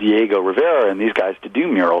caused Diego Rivera and these guys to do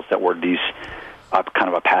murals that were these kind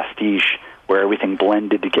of a pastiche where everything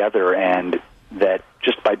blended together, and that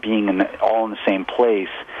just by being all in the same place,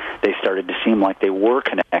 they started to seem like they were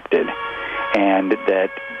connected. And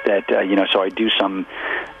so I do some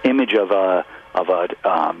image of a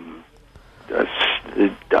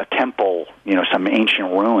temple, some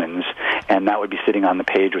ancient ruins, and that would be sitting on the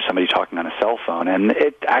page with somebody talking on a cell phone, and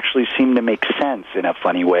it actually seemed to make sense in a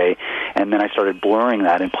funny way. And then I started blurring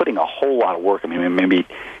that and putting a whole lot of work. I mean, maybe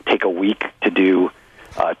take a week to do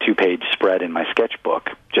a 2-page spread in my sketchbook,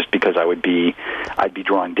 just because I'd be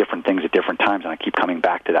drawing different things at different times, and I keep coming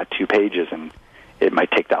back to that 2 pages, and it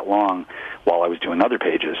might take that long while I was doing other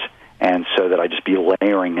pages, and so that I just be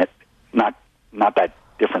layering it, not that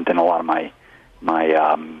different than a lot of my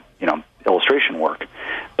illustration work,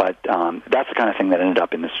 but that's the kind of thing that ended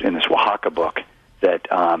up in this Oaxaca book, that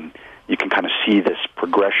you can kind of see this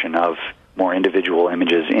progression of more individual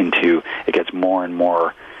images into it gets more and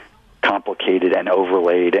more complicated and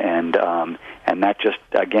overlaid, and that just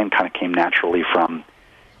again kind of came naturally from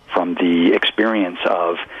the experience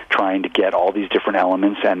of trying to get all these different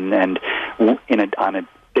elements and on a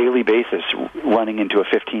daily basis running into a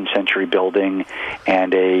 15th century building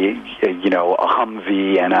and a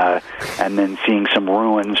Humvee and then seeing some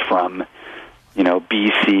ruins from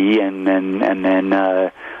BC and then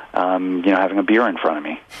having a beer in front of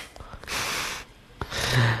me,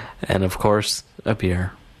 and of course a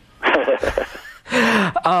beer.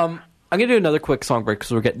 I'm going to do another quick song break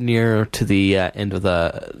because we're getting near to the end of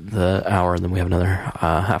the hour, and then we have another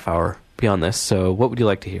half hour beyond this. So what would you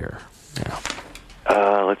like to hear now?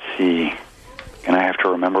 Let's see. And I have to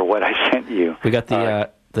remember what I sent you. We got the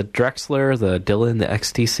Drexler, the Dylan, the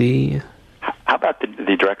XTC. How about the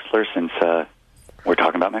Drexler, since we're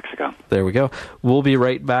talking about Mexico? There we go. We'll be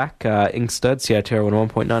right back. Inkstuds, CITR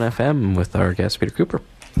 101.9 FM with our guest, Peter Kuper.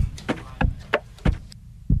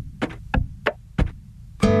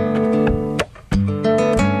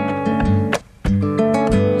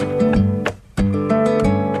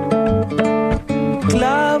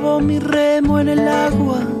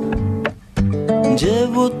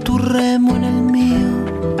 Llevo tu remo en el mío,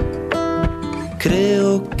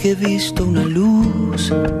 creo que he visto una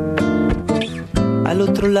luz al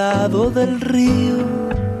otro lado del río.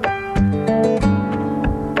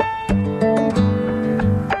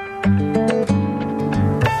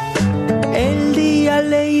 El día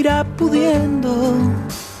le irá pudiendo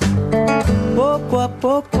poco a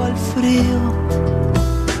poco al frío,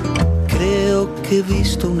 creo que he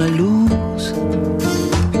visto una luz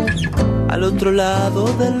al otro lado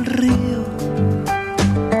del río.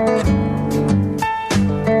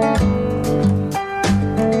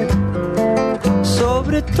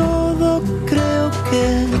 Sobre todo creo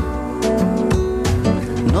que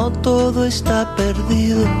no todo está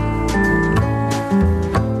perdido.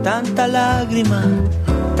 Tanta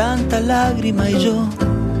lágrima y yo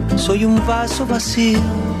soy un vaso vacío.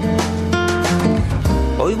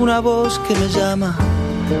 Oigo una voz que me llama,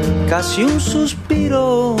 casi un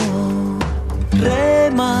suspiro.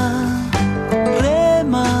 Rema,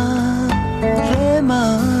 rema,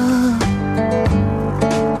 rema,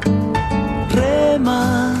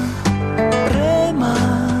 rema, rema,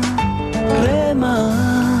 rema.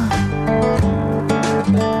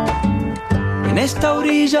 En esta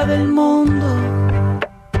orilla del mundo,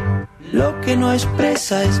 lo que no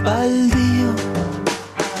expresa es baldío.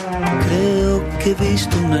 Creo que he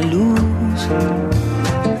visto una luz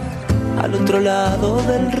al otro lado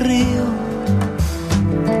del río.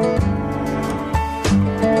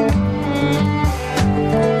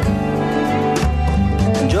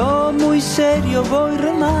 Muy serio voy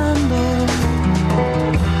remando,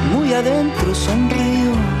 muy adentro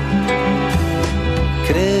sonrío.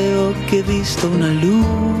 Creo que he visto una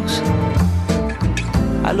luz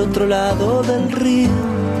al otro lado del río.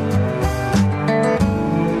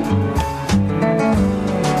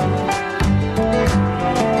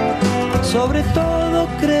 Sobre todo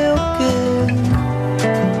creo que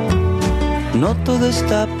no todo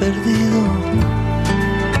está perdido.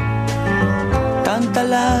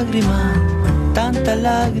 Tanta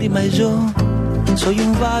lágrima y yo soy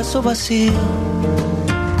un vaso vacío.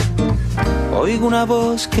 Oigo una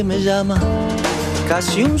voz que me llama,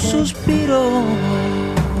 casi un suspiro.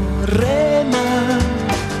 Rema,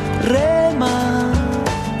 rema,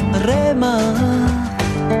 rema,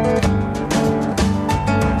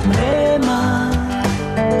 rema,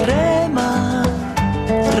 rema,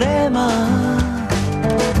 rema.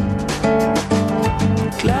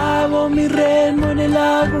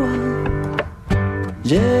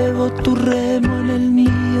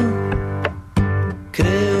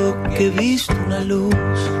 que he visto una luz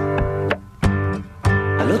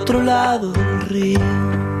al otro lado del río.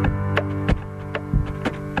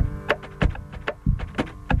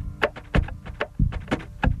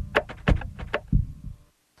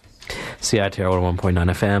 CITR 101.9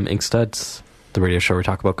 FM, Ink Studs, the radio show where we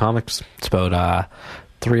talk about comics. It's about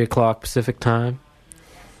 3 o'clock Pacific time.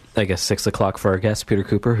 I guess 6 o'clock for our guest, Peter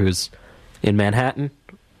Kuper, who's in Manhattan.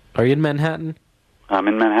 Are you in Manhattan? I'm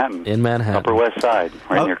in Manhattan. In Manhattan. Upper West Side,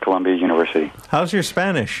 right near Columbia University. How's your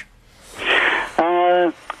Spanish?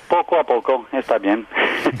 Poco a poco. Está bien.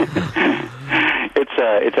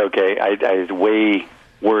 It's okay. It's way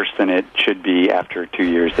worse than it should be after 2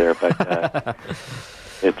 years there, but...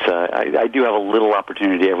 I do have a little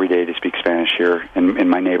opportunity every day to speak Spanish here, in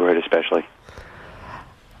my neighborhood especially.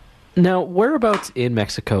 Now, whereabouts in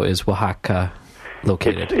Mexico is Oaxaca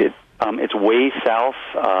located? It's way south.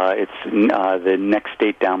 It's the next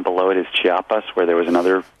state down below it is Chiapas, where there was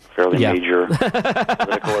another fairly major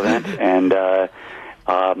political event, and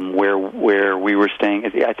where we were staying.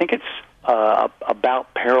 I think it's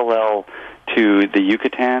about parallel to the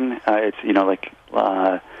Yucatan. It's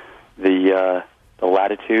the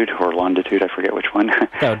latitude or longitude, I forget which one.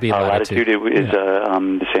 That would be latitude. Latitude is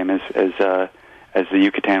the same as the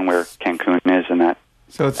Yucatan, where Cancun is, and that.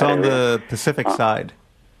 So it's on the Pacific side.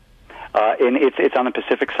 And it's on the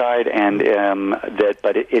Pacific side, and it's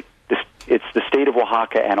the state of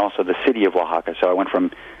Oaxaca and also the city of Oaxaca. So I went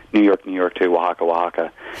from New York to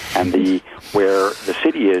Oaxaca, and where the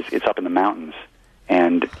city is, it's up in the mountains,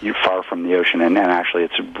 and you're far from the ocean, and actually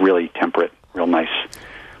it's really temperate, real nice.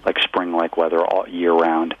 Like spring-like weather all year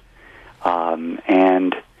round,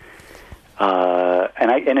 and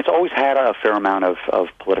it's always had a fair amount of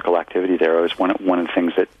political activity there. It was one of the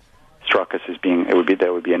things that struck us as being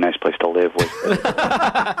that would be a nice place to live.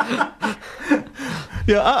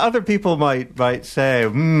 Yeah, other people might say,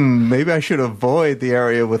 maybe I should avoid the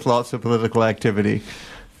area with lots of political activity.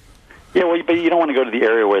 Yeah, well, but you don't want to go to the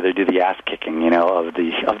area where they do the ass kicking, of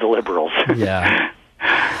the liberals. Yeah.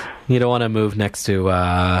 You don't want to move next to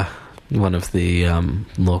one of the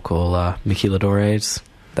local maquiladores.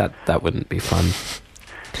 That wouldn't be fun.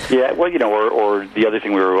 Yeah, well, or the other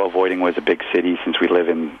thing we were avoiding was a big city, since we live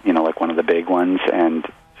in, like one of the big ones, and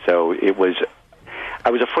so I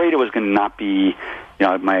was afraid it was going to not be,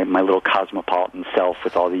 my little cosmopolitan self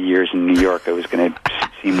with all the years in New York. It was going to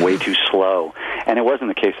seem way too slow, and it wasn't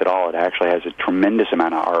the case at all. It actually has a tremendous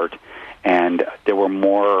amount of art, and there were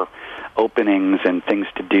more openings and things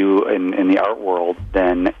to do in the art world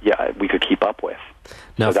than we could keep up with.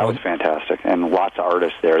 So that was fantastic, and lots of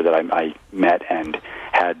artists there that I met and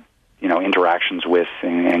had interactions with,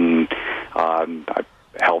 and I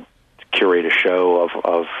helped curate a show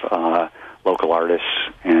of local artists,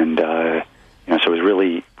 and so it was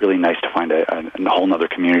really really nice to find a whole other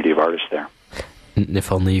community of artists there.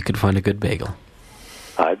 If only you could find a good bagel.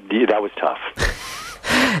 That was tough.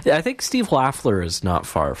 I think Steve Laffler is not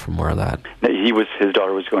far from where that. His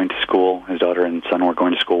daughter was going to school. His daughter and son were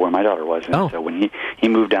going to school where my daughter was. And so when he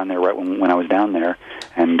moved down there right when I was down there,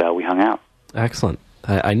 and we hung out. Excellent.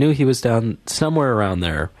 I knew he was down somewhere around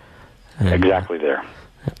there. Exactly there.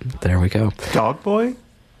 There we go. Dog Boy?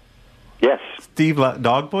 Yes.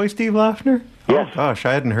 Dog Boy Steve Laffner? Yes. Oh, gosh,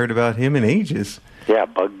 I hadn't heard about him in ages. Yeah,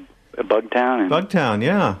 Bugtown. Bugtown,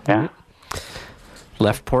 yeah. Yeah.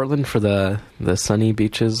 Left Portland for the sunny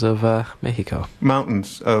beaches of Mexico.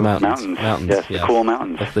 Mountains. Yes, the cool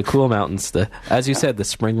mountains. The cool mountains. As you said, the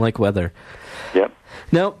spring-like weather. Yep.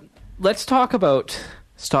 Now, let's talk about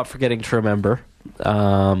Stop Forgetting to Remember.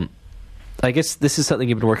 I guess this is something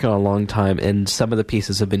you've been working on a long time, and some of the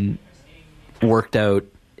pieces have been worked out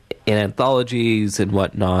in anthologies and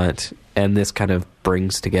whatnot, and this kind of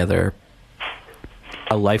brings together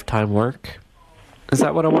a lifetime work. Is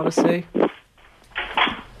that what I want to say?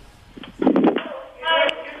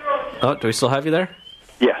 Oh, do we still have you there?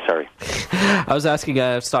 Yeah, sorry. I was asking,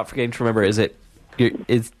 Stop Forgetting to Remember,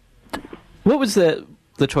 what was the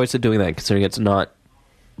choice of doing that, considering it's not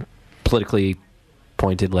politically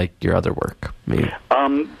pointed like your other work? Maybe.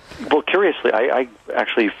 Well, curiously, I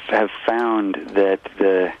actually have found that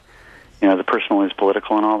the personal is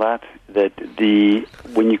political and all that,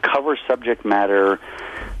 when you cover subject matter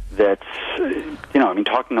that's,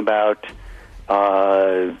 talking about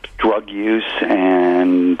drug use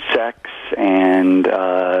and sex and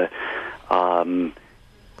there's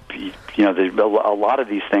a lot of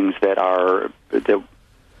these things that a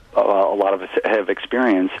lot of us have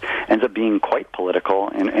experienced ends up being quite political.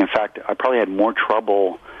 And in fact, I probably had more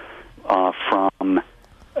trouble from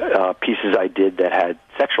pieces I did that had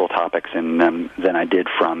sexual topics in them than I did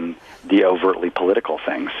from the overtly political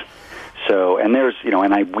things. so, and there's,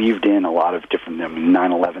 and I weaved in a lot of different,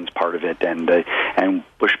 9/11's part of it, and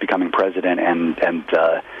Bush becoming president, and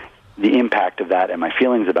the impact of that, and my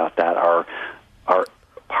feelings about that are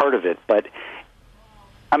part of it. But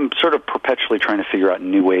I'm sort of perpetually trying to figure out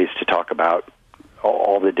new ways to talk about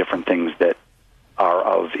all the different things that are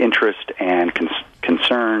of interest and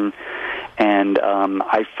concern. And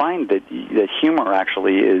I find that humor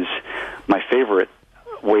actually is my favorite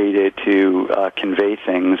way to convey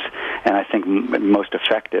things, and I think most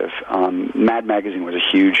effective. Mad Magazine was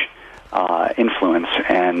a huge influence,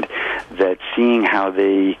 and that seeing how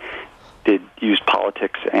they did use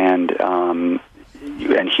politics and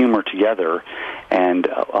humor together, and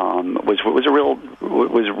was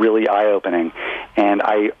really eye-opening. And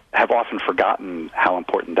I have often forgotten how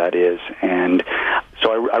important that is, and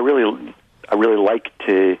so I really like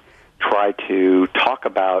to try to talk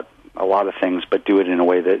about a lot of things, but do it in a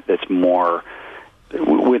way that's more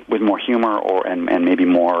with more humor and maybe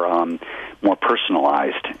more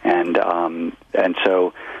personalized. And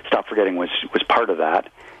so Stop Forgetting was part of that.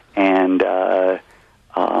 And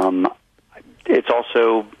it's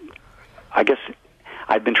also, I guess,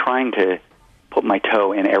 I've been trying to put my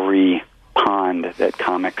toe in every pond that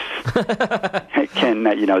comics can,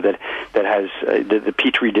 that has the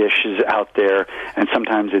petri dish is out there, and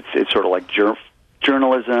sometimes it's sort of like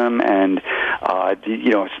journalism, and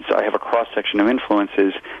since I have a cross section of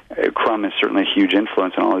influences, Crumb is certainly a huge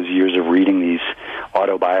influence in all those years of reading these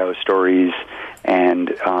autobio stories, and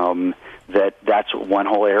that's one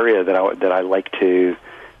whole area that I like to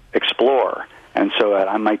explore. And so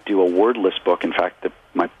I might do a wordless book. In fact,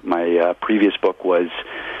 my previous book was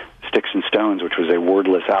Sticks and Stones, which was a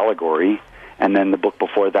wordless allegory, and then the book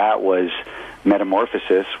before that was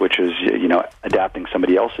Metamorphosis, which is adapting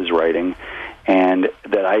somebody else's writing, and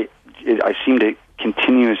that I seem to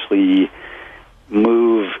continuously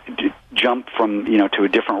jump from to a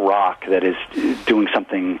different rock that is doing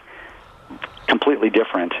something completely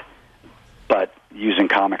different, but using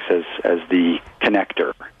comics as the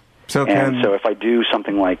connector. So if I do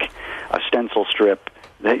something like a stencil strip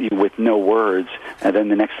with no words, and then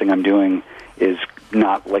the next thing I'm doing is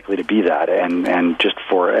not likely to be that, and just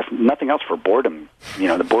for, if nothing else, for boredom.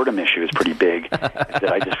 The boredom issue is pretty big.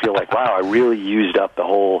 That I just feel like, wow, I really used up the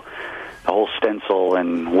whole stencil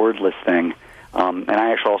and wordless thing. And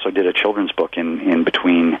I actually also did a children's book in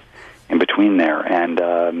between there,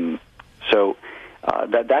 and so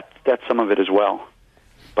that's some of it as well.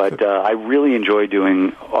 But I really enjoy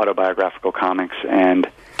doing autobiographical comics, and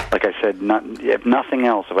like I said, if nothing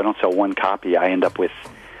else, if I don't sell one copy, I end up with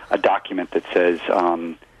a document that says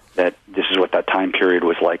that this is what that time period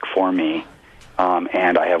was like for me,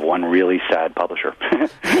 and I have one really sad publisher.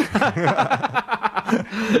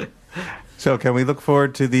 So can we look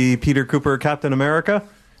forward to the Peter Kuper Captain America?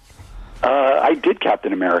 I did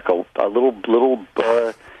Captain America, a little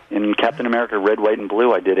in Captain America Red, White, and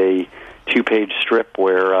Blue. I did a 2-page strip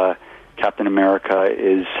where Captain America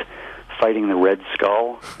is fighting the Red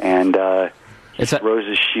Skull, and he throws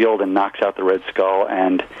his shield and knocks out the Red Skull,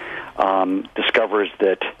 and discovers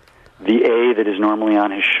that the A that is normally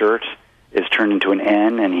on his shirt is turned into an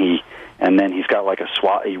N, and then he's got like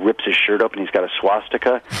he rips his shirt open, he's got a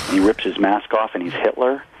swastika, and he rips his mask off, and he's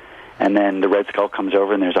Hitler. And then the Red Skull comes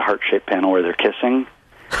over, and there's a heart-shaped panel where they're kissing.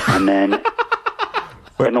 And then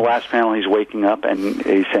in the last panel, he's waking up, and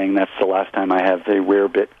he's saying, that's the last time I have the rare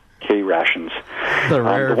bit K rations. The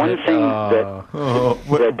one thing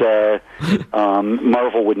that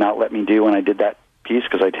Marvel would not let me do when I did that piece,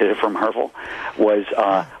 because I did it for Marvel, was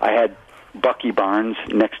I had Bucky Barnes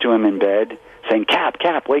next to him in bed saying, Cap,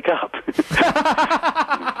 wake up. They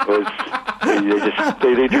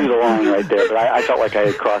drew the line right there, but I felt like I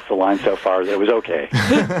had crossed the line so far that it was okay.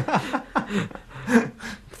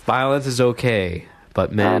 Violence is okay,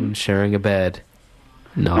 but men sharing a bed,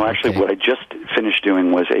 no. No, actually, what I just finished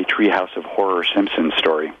doing was a Treehouse of Horror Simpsons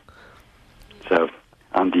story. So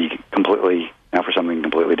I'm now for something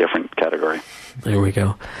completely different category. There we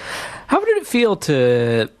go. How did it feel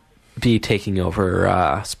to be taking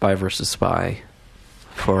over Spy vs. Spy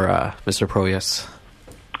for Mr. Proyas?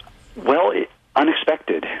 Well,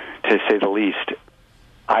 unexpected, to say the least.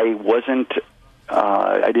 I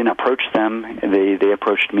didn't approach them. They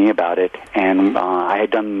approached me about it, and I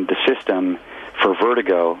had done the system for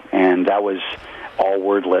Vertigo, and that was all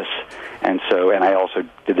wordless. And I also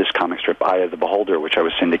did this comic strip, Eye of the Beholder, which I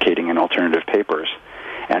was syndicating in alternative papers,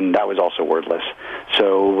 and that was also wordless.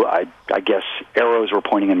 So I guess arrows were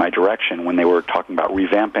pointing in my direction when they were talking about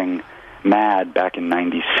revamping Mad back in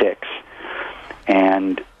 '96,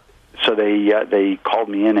 and so they called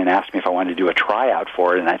me in and asked me if I wanted to do a tryout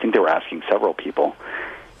for it, and I think they were asking several people.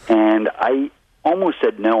 And I almost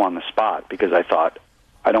said no on the spot because I thought,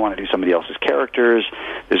 I don't want to do somebody else's characters.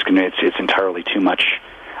 It's entirely too much.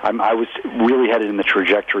 I was really headed in the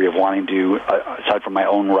trajectory of wanting to, aside from my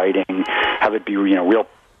own writing, have it be real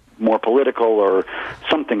more political or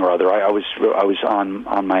something or other. I was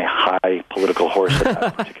on my high political horse at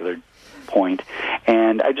that particular point,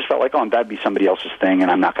 and I just felt like, that'd be somebody else's thing, and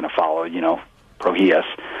I'm not going to follow, Prohias.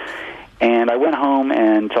 And I went home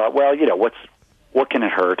and thought, well, what can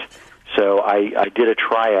it hurt? So I did a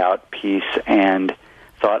tryout piece and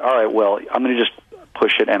thought, all right, well, I'm going to just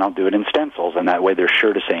push it and I'll do it in stencils, and that way they're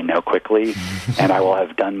sure to say no quickly, and I will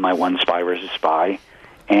have done my one spy versus spy.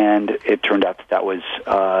 And it turned out that was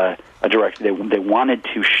a direction. They wanted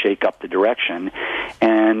to shake up the direction,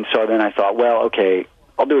 and so then I thought, well, okay,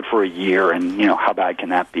 I'll do it for a year, and how bad can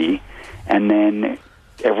that be? And then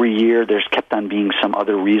every year there's kept on being some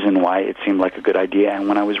other reason why it seemed like a good idea. And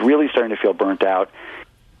when I was really starting to feel burnt out,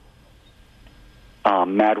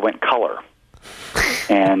 Mad went color.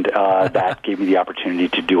 And that gave me the opportunity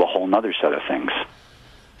to do a whole nother set of things.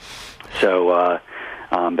 So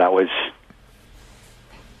that was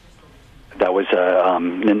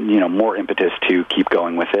more impetus to keep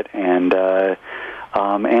going with it, and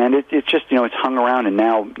it's just it's hung around. And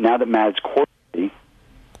now that Mad's quarterly,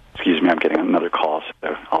 excuse me, I'm getting another call,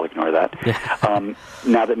 so I'll ignore that.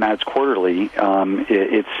 Now that Mad's quarterly,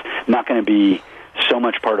 it's not going to be so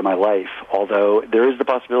much part of my life, although there is the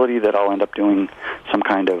possibility that I'll end up doing some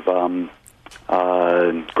kind of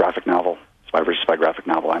graphic novel, spy versus spy graphic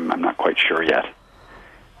novel. I'm not quite sure yet.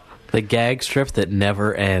 The gag strip that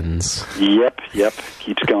never ends. Yep,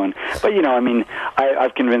 keeps going. But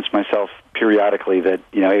I've convinced myself periodically that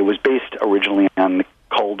it was based originally on the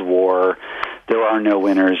Cold War. There are no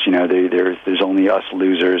winners. There's only us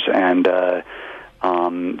losers, and that.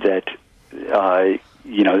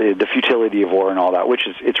 The futility of war and all that, which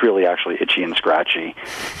is it's really actually itchy and scratchy,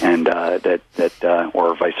 and that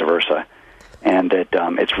or vice versa, and that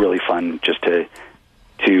it's really fun just to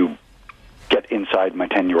get inside my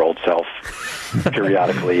 10-year-old self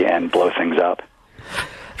periodically and blow things up.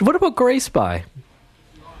 What about Gray Spy?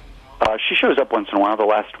 She shows up once in a while. The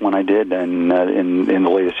last one I did, and in the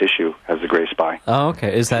latest issue, as the Gray Spy. Oh,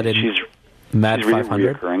 okay. Is that she's Mad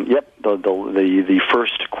 500? Reoccurring. Yep, the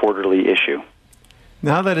first quarterly issue.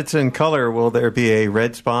 Now that it's in color, will there be a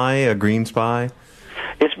red spy, a green spy?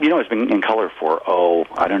 It's been in color for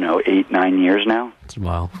 8-9 years now. It's a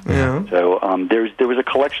while. Yeah. So there was a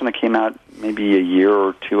collection that came out maybe a year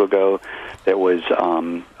or two ago that was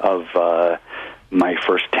of my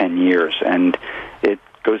first 10 years, and it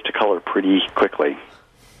goes to color pretty quickly.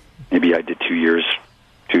 Maybe I did 3 years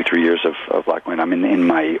of black and white. I'm in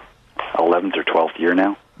my 11th or 12th year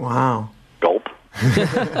now. Wow. Gulp.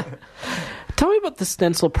 Tell me about the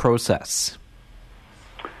stencil process.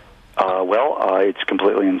 It's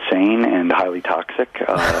completely insane and highly toxic.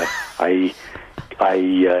 I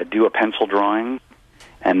do a pencil drawing,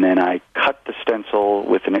 and then I cut the stencil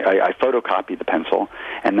with I photocopy the pencil,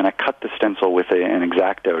 and then I cut the stencil with an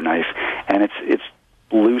X-Acto knife, and it's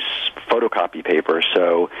loose photocopy paper,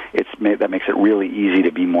 so that makes it really easy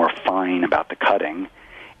to be more fine about the cutting.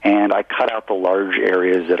 And I cut out the large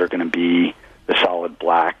areas that are going to be the solid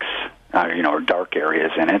blacks, or dark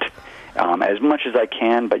areas in it, as much as I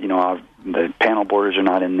can, but the panel borders are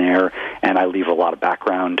not in there, and I leave a lot of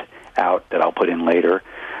background out that I'll put in later.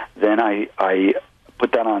 Then I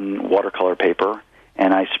put that on watercolor paper,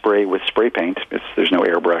 and I spray with spray paint. There's no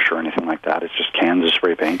airbrush or anything like that. It's just cans of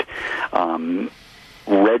spray paint,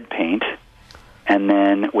 red paint, and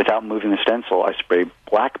then without moving the stencil, I spray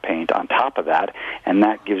black paint on top of that, and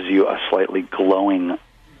that gives you a slightly glowing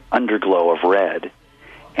underglow of red.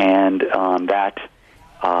 And then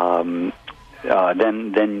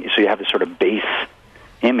so you have this sort of base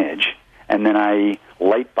image, and then I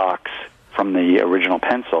light box from the original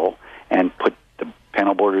pencil and put the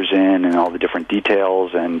panel borders in and all the different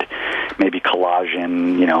details, and maybe collage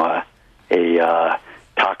in a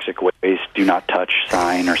toxic waste do not touch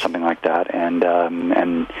sign or something like that, and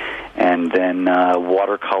then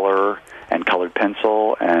watercolor and colored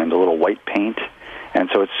pencil and a little white paint, and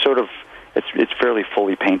so it's sort of it's fairly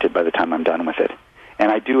fully painted by the time I'm done with it. And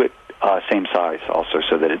I do it same size also,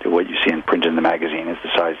 so that what you see in print in the magazine is the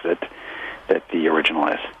size that the original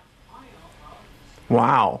is.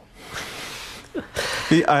 Wow.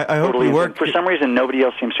 I hope we work. For some reason, nobody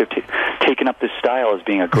else seems to have taken up this style as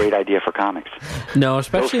being a great idea for comics. No,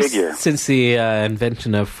 especially since the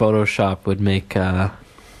invention of Photoshop would make a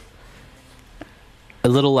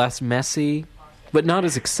little less messy, but not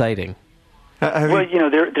as exciting.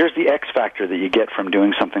 There's the X factor that you get from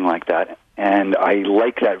doing something like that, And I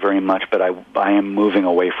like that very much, but I am moving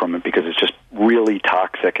away from it because it's just really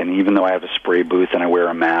toxic. And even though I have a spray booth and I wear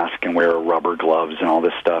a mask and wear rubber gloves and all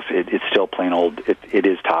this stuff, it's still plain old. It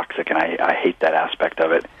is toxic, and I hate that aspect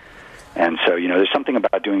of it. And so, there's something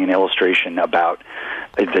about doing an illustration about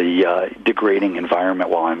the degrading environment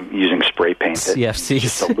while I'm using spray paint that's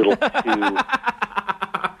just a little too,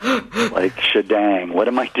 like, shadang. What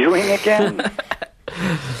am I doing again?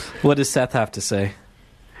 What does Seth have to say?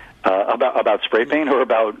 About spray paint, or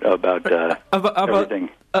about everything?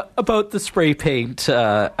 About the spray paint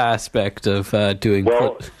aspect of doing.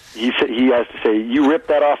 Well, he has to say, you ripped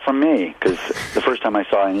that off from me, because the first time I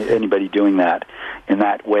saw anybody doing that in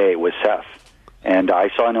that way was Seth, and I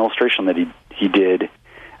saw an illustration that he did,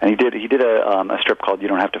 and he did a strip called "You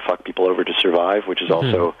Don't Have to Fuck People Over to Survive," which is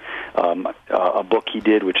also a book he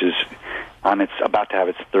did, which is about to have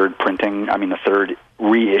its third printing. I mean, the third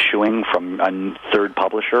reissuing from a third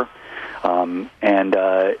publisher, and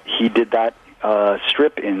he did that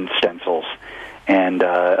strip in stencils, and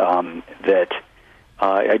that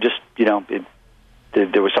I just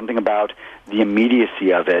there was something about the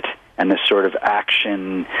immediacy of it and this sort of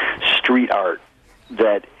action street art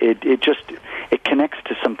that it connects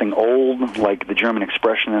to something old, like the German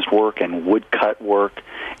Expressionist work and woodcut work,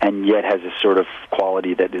 and yet has this sort of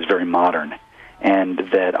quality that is very modern. And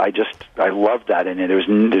that I love that in it. There's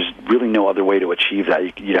really no other way to achieve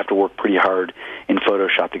that. You'd have to work pretty hard in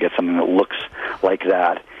Photoshop to get something that looks like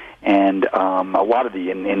that. And a lot of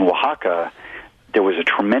in Oaxaca, there was a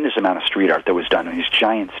tremendous amount of street art that was done in these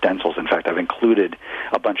giant stencils. In fact, I've included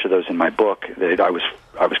a bunch of those in my book. That I was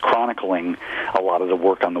chronicling a lot of the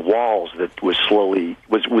work on the walls that was slowly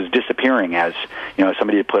was disappearing as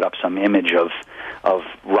somebody had put up some image of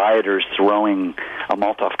rioters throwing a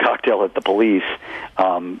Molotov cocktail at the police,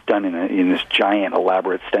 done in this giant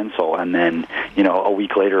elaborate stencil, and then a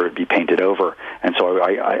week later it would be painted over. And so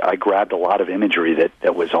I grabbed a lot of imagery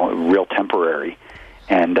that was real temporary.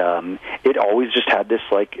 And it always just had this,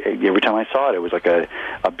 like, every time I saw it, it was like a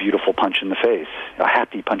beautiful punch in the face, a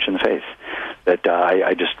happy punch in the face that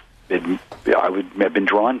I would have been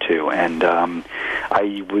drawn to. And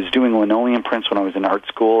I was doing linoleum prints when I was in art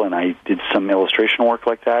school, and I did some illustration work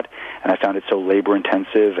like that, and I found it so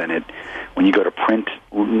labor-intensive, and when you go to print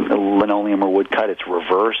linoleum or woodcut, it's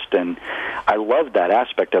reversed, and I loved that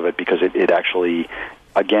aspect of it because it actually,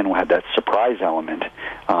 again, had that surprise element.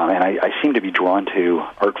 And I seem to be drawn to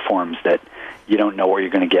art forms that you don't know what you're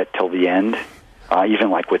going to get till the end. Even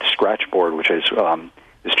like with Scratchboard, which is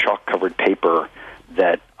this chalk-covered paper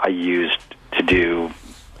that I used to do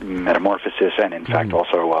Metamorphosis, and in fact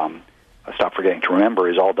also Stop Forgetting to Remember,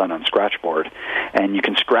 is all done on Scratchboard. And you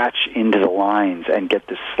can scratch into the lines and get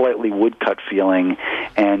this slightly woodcut feeling,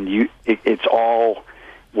 and it's all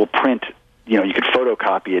will print. You could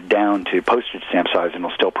photocopy it down to postage stamp size and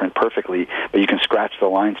it'll still print perfectly, but you can scratch the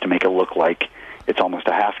lines to make it look like it's almost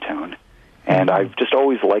a halftone. And I've just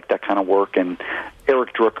always liked that kind of work. And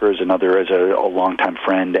Eric Drucker is a longtime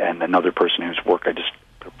friend and another person whose work I just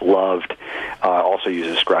loved, also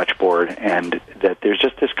uses Scratchboard, and that there's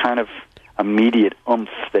just this kind of immediate oomph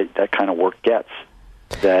that kind of work gets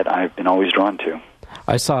that I've been always drawn to.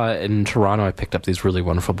 I saw in Toronto, I picked up these really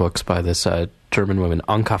wonderful books by this German woman,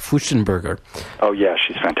 Anka Fuschenberger. Oh, yeah,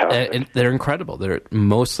 she's fantastic. And they're incredible. They're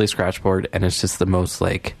mostly Scratchboard, and it's just the most,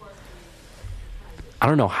 like, I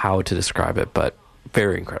don't know how to describe it, but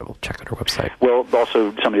very incredible. Check out her website. Well,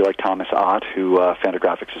 also somebody like Thomas Ott, who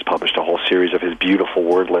Fantagraphics has published a whole series of his beautiful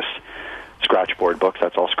wordless Scratchboard books.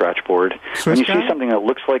 That's all Scratchboard. When you see something that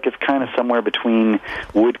looks like it's kind of somewhere between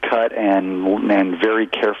woodcut and very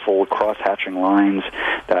careful cross-hatching lines,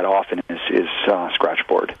 that often is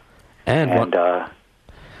Scratchboard. And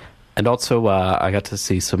also I got to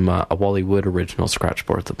see some a Wally Wood original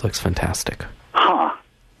Scratchboard that looks fantastic. Huh.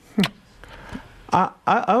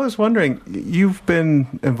 I was wondering, you've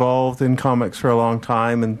been involved in comics for a long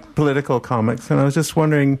time, and political comics, and I was just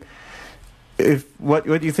wondering what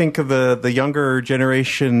do you think of the younger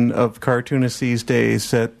generation of cartoonists these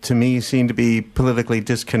days that, to me, seem to be politically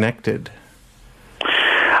disconnected?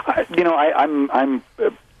 I'm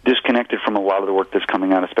disconnected from a lot of the work that's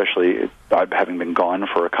coming out, especially having been gone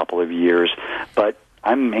for a couple of years. But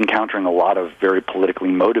I'm encountering a lot of very politically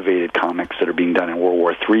motivated comics that are being done in World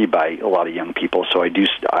War III by a lot of young people. So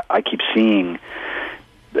I keep seeing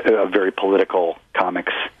very political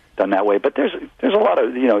comics done that way. But there's a lot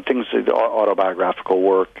of things, autobiographical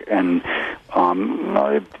work, and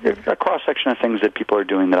a cross section of things that people are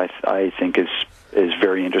doing that I think is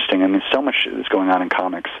very interesting. I mean, so much is going on in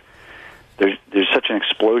comics. There's such an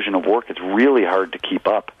explosion of work. It's really hard to keep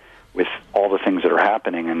up with all the things that are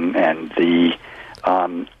happening, and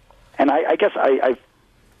I guess I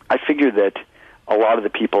figure that a lot of the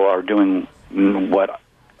people are doing what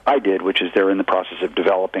I did, which is they're in the process of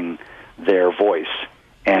developing their voice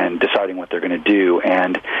and deciding what they're going to do.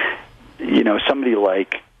 And, somebody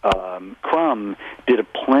like Crumb did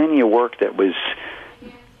plenty of work that was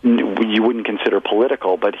you wouldn't consider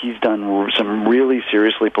political, but he's done some really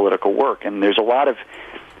seriously political work. And there's a lot of,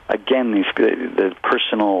 again, the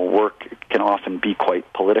personal work can often be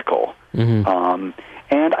quite political. Mm-hmm.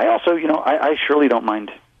 And I also, I surely don't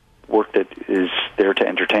mind work that is there to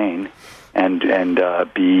entertain and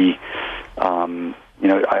be, I'm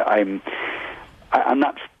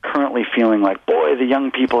not currently feeling like, boy, the young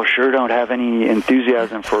people sure don't have any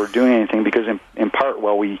enthusiasm for doing anything, because in part,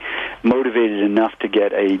 we motivated enough to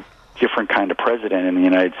get a different kind of president in the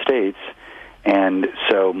United States, and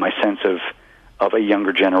so my sense of a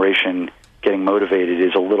younger generation getting motivated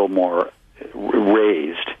is a little more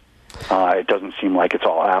raised. It doesn't seem like it's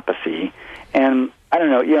all apathy. And I don't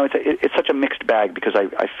know, it's such a mixed bag, because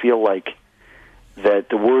I feel like that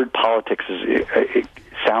the word politics it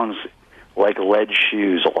sounds like lead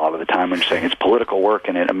shoes a lot of the time when you're saying it's political work,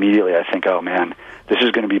 and immediately I think, oh man, this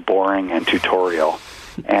is going to be boring and tutorial.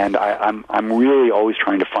 And I'm really always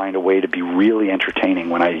trying to find a way to be really entertaining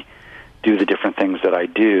when I do the different things that I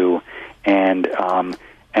do, and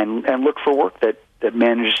look for work that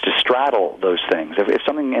manages to straddle those things. If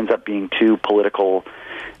something ends up being too political,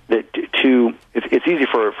 it's easy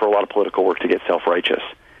for a lot of political work to get self-righteous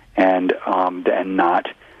and not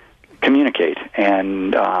communicate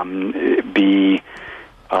and be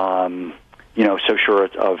so sure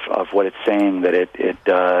of what it's saying that it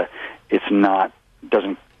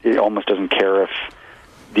almost doesn't care if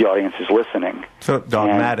the audience is listening. So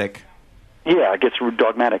dogmatic. It gets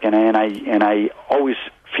dogmatic, and I always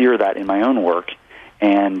fear that in my own work,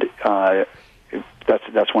 and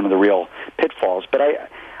that's one of the real pitfalls. But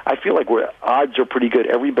I feel like odds are pretty good.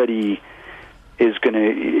 Everybody is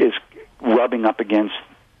rubbing up against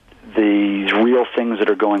these real things that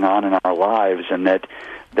are going on in our lives, and that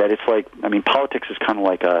it's like, politics is kind of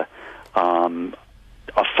like a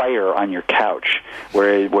fire on your couch,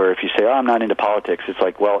 where if you say, oh, I'm not into politics, it's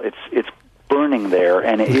like, well, it's burning there,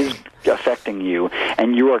 and it is affecting you,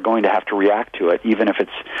 and you are going to have to react to it, even if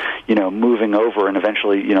it's moving over and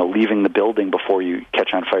eventually leaving the building before you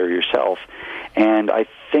catch on fire yourself. And I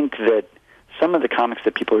think that some of the comics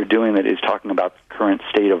that people are doing that is talking about the current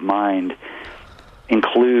state of mind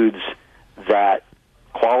includes that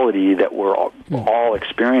quality that we're all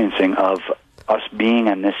experiencing of us being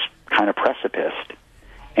on this kind of precipice,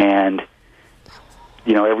 and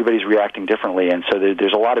everybody's reacting differently, and so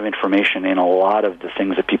there's a lot of information in a lot of the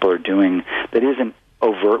things that people are doing that isn't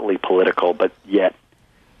overtly political, but yet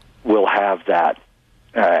will have that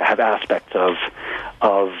have aspects of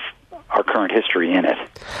our current history in it.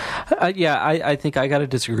 I think I got to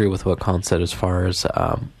disagree with what Colin said as far as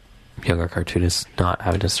younger cartoonists not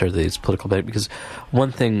having necessarily these political debate, because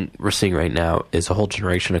one thing we're seeing right now is a whole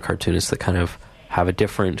generation of cartoonists that kind of have a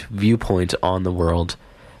different viewpoint on the world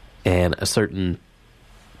and a certain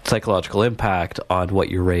psychological impact on what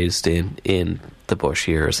you're raised in the Bush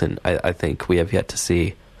years, and I think we have yet to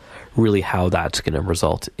see really how that's going to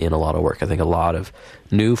result in a lot of work. I think a lot of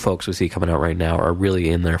new folks we see coming out right now are really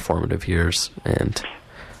in their formative years, and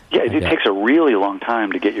it takes a really long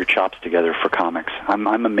time to get your chops together for comics.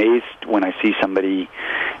 I'm amazed when I see somebody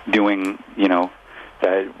doing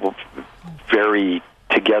that very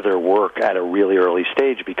together work at a really early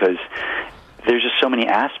stage, because there's just so many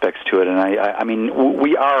aspects to it. And I mean,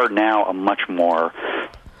 we are now a much more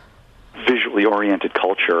visually oriented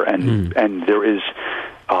culture, and there is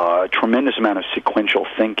a tremendous amount of sequential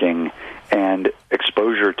thinking and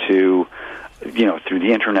exposure to, through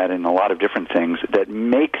the internet and a lot of different things that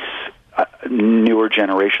makes newer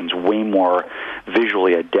generations way more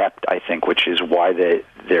visually adept, I think, which is why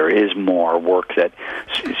there is more work that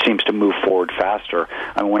seems to move forward faster.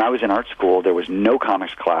 I mean, when I was in art school, there was no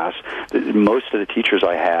comics class. Most of the teachers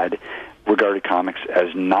I had regarded comics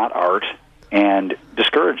as not art and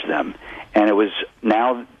discouraged them. And it was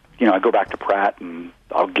now, I go back to Pratt and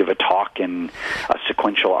I'll give a talk in a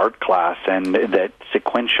sequential art class, and that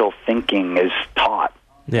sequential thinking is taught.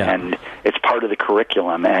 Yeah. And it's part of the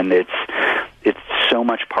curriculum, and it's so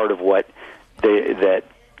much part of what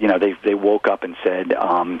they woke up and said,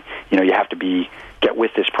 you have to get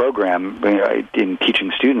with this program in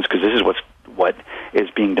teaching students, because this is what is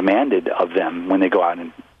being demanded of them when they go out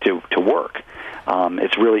and to work.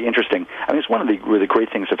 It's really interesting. I mean, it's one of the really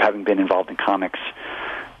great things of having been involved in comics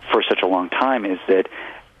for such a long time, is that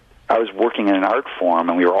I was working in an art form,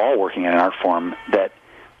 and we were all working in an art form that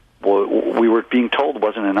we were being told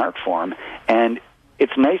wasn't an art form, and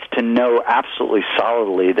it's nice to know absolutely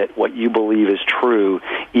solidly that what you believe is true,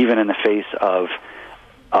 even in the face of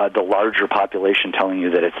the larger population telling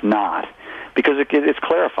you that it's not, because it's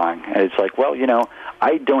clarifying. It's like, well,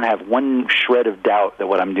 I don't have one shred of doubt that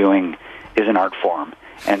what I'm doing is an art form.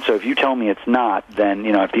 And so if you tell me it's not, then,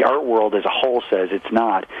 if the art world as a whole says it's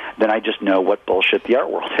not, then I just know what bullshit the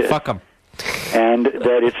art world is. Fuck them. And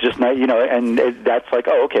that it's just not, and that's like,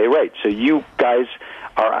 oh, okay, right. So you guys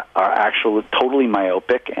are actually totally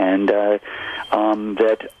myopic, and that,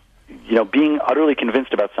 being utterly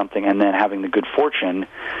convinced about something and then having the good fortune,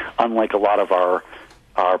 unlike a lot of our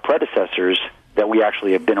predecessors, that we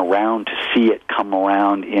actually have been around to see it come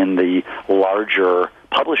around in the larger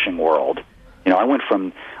publishing world. I went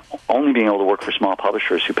from only being able to work for small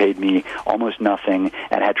publishers who paid me almost nothing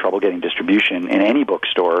and had trouble getting distribution in any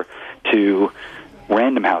bookstore to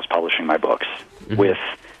Random House publishing my books with,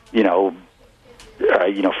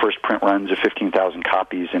 first print runs of 15,000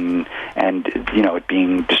 copies and it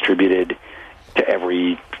being distributed to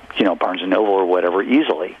every, Barnes & Noble or whatever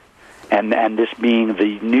easily. And this being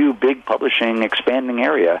the new big publishing expanding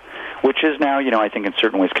area, which is now, I think in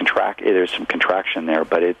certain ways there's some contraction there,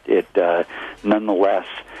 but it nonetheless,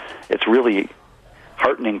 it's really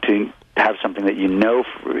heartening to have something that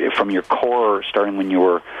from your core starting when you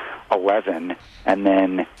were 11, and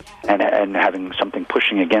then and having something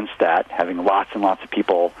pushing against that, having lots and lots of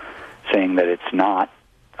people saying that it's not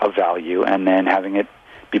of value, and then having it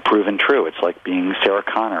be proven true. It's like being Sarah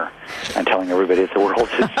Connor and telling everybody that the world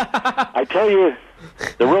is... I tell you,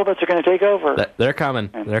 the robots are going to take over. They're coming.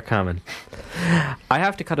 They're coming. I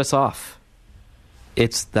have to cut us off.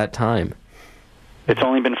 It's that time. It's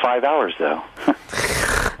only been 5 hours, though.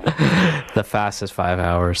 The fastest 5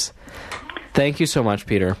 hours. Thank you so much,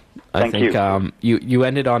 Peter. Thank you. You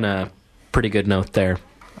ended on a pretty good note there.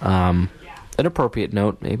 An appropriate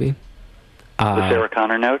note, maybe. The Sarah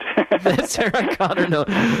Connor note? The Sarah Connor note.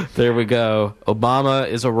 There we go. Obama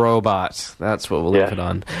is a robot. That's what we'll leave it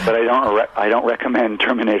on. But I don't recommend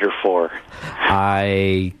Terminator 4.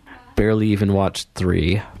 I barely even watched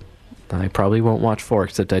 3. I probably won't watch 4,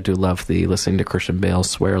 except I do love the listening to Christian Bale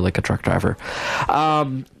swear like a truck driver.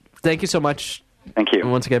 Thank you so much. Thank you.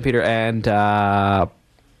 Once again, Peter. And I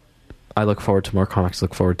look forward to more comics.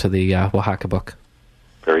 Look forward to the Oaxaca book.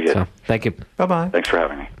 Very good. So, thank you. Bye-bye. Thanks for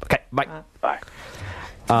having me. Okay, bye. Bye.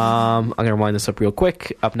 I'm going to wind this up real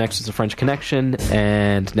quick. Up next is the French Connection,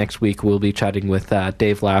 and next week we'll be chatting with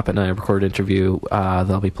Dave Lapp, and I recorded an interview.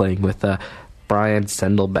 They'll be playing with Brian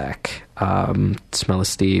Sendelbeck. Smell of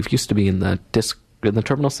Steve used to be in the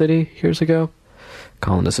Terminal City years ago.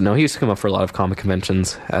 Colin doesn't know. He used to come up for a lot of comic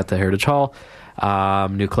conventions at the Heritage Hall.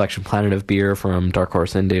 New collection, Planet of Beer, from Dark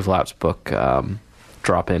Horse, and Dave Lapp's book,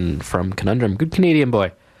 drop in from Conundrum. Good Canadian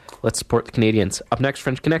boy. Let's support the Canadians. Up next,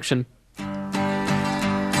 French Connection.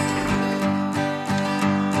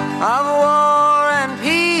 Of war and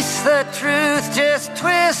peace, the truth just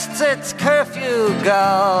twists its curfew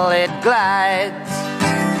gull, it glides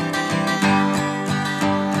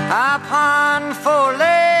upon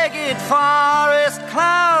four-legged forest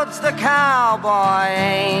clouds. The cowboy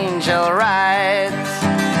angel rides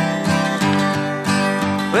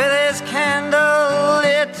with his candle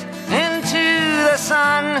lit into the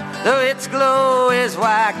sun, though its glow is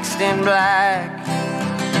waxed in black.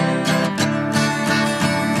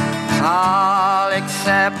 All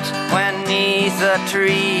except when 'neath the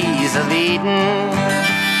trees of Eden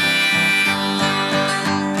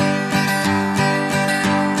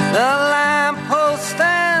the lamppost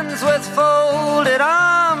stands with folded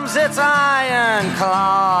arms, its iron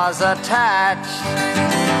claws attached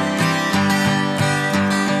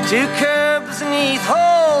to curbs 'neath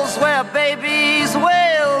holes where babies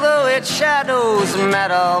wail, though its shadow's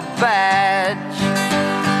metal badge.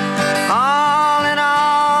 All in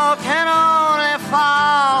all can only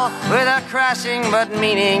fall with a crashing but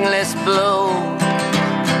meaningless blow.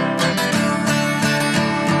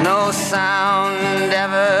 No sound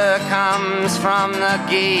ever comes from the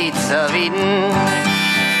gates of Eden.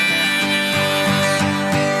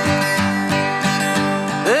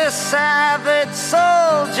 The savage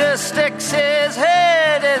soldier sticks his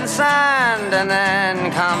head in sand and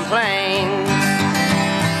then complains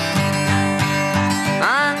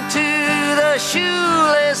unto the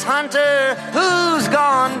shoeless hunter who's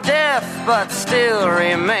gone deaf but still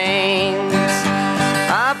remains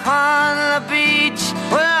upon the beach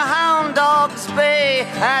where hound dogs bay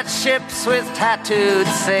at ships with tattooed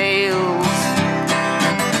sails,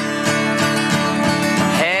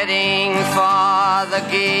 heading for the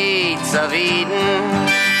gates of Eden.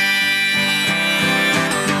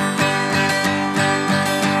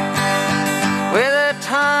 With a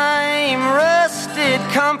time-rusted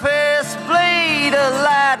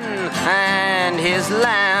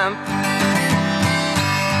lamp.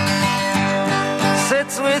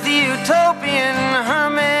 Sits with utopian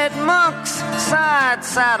hermit monks, side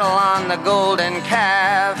saddle on the golden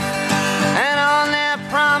calf. And on their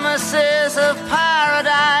promises of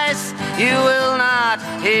paradise, you will not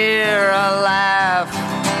hear a laugh.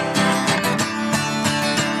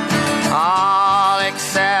 All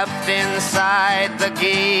except inside the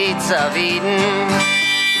gates of Eden.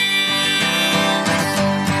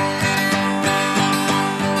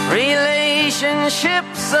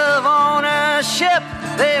 Relationships of ownership,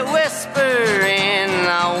 they whisper in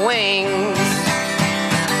the wings.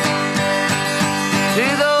 To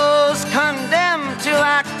those condemned to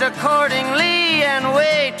act accordingly and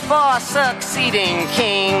wait for succeeding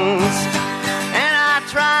kings. And I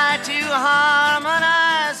try to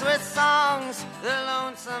harmonize with songs the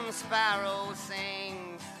lonesome sparrow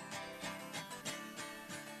sings.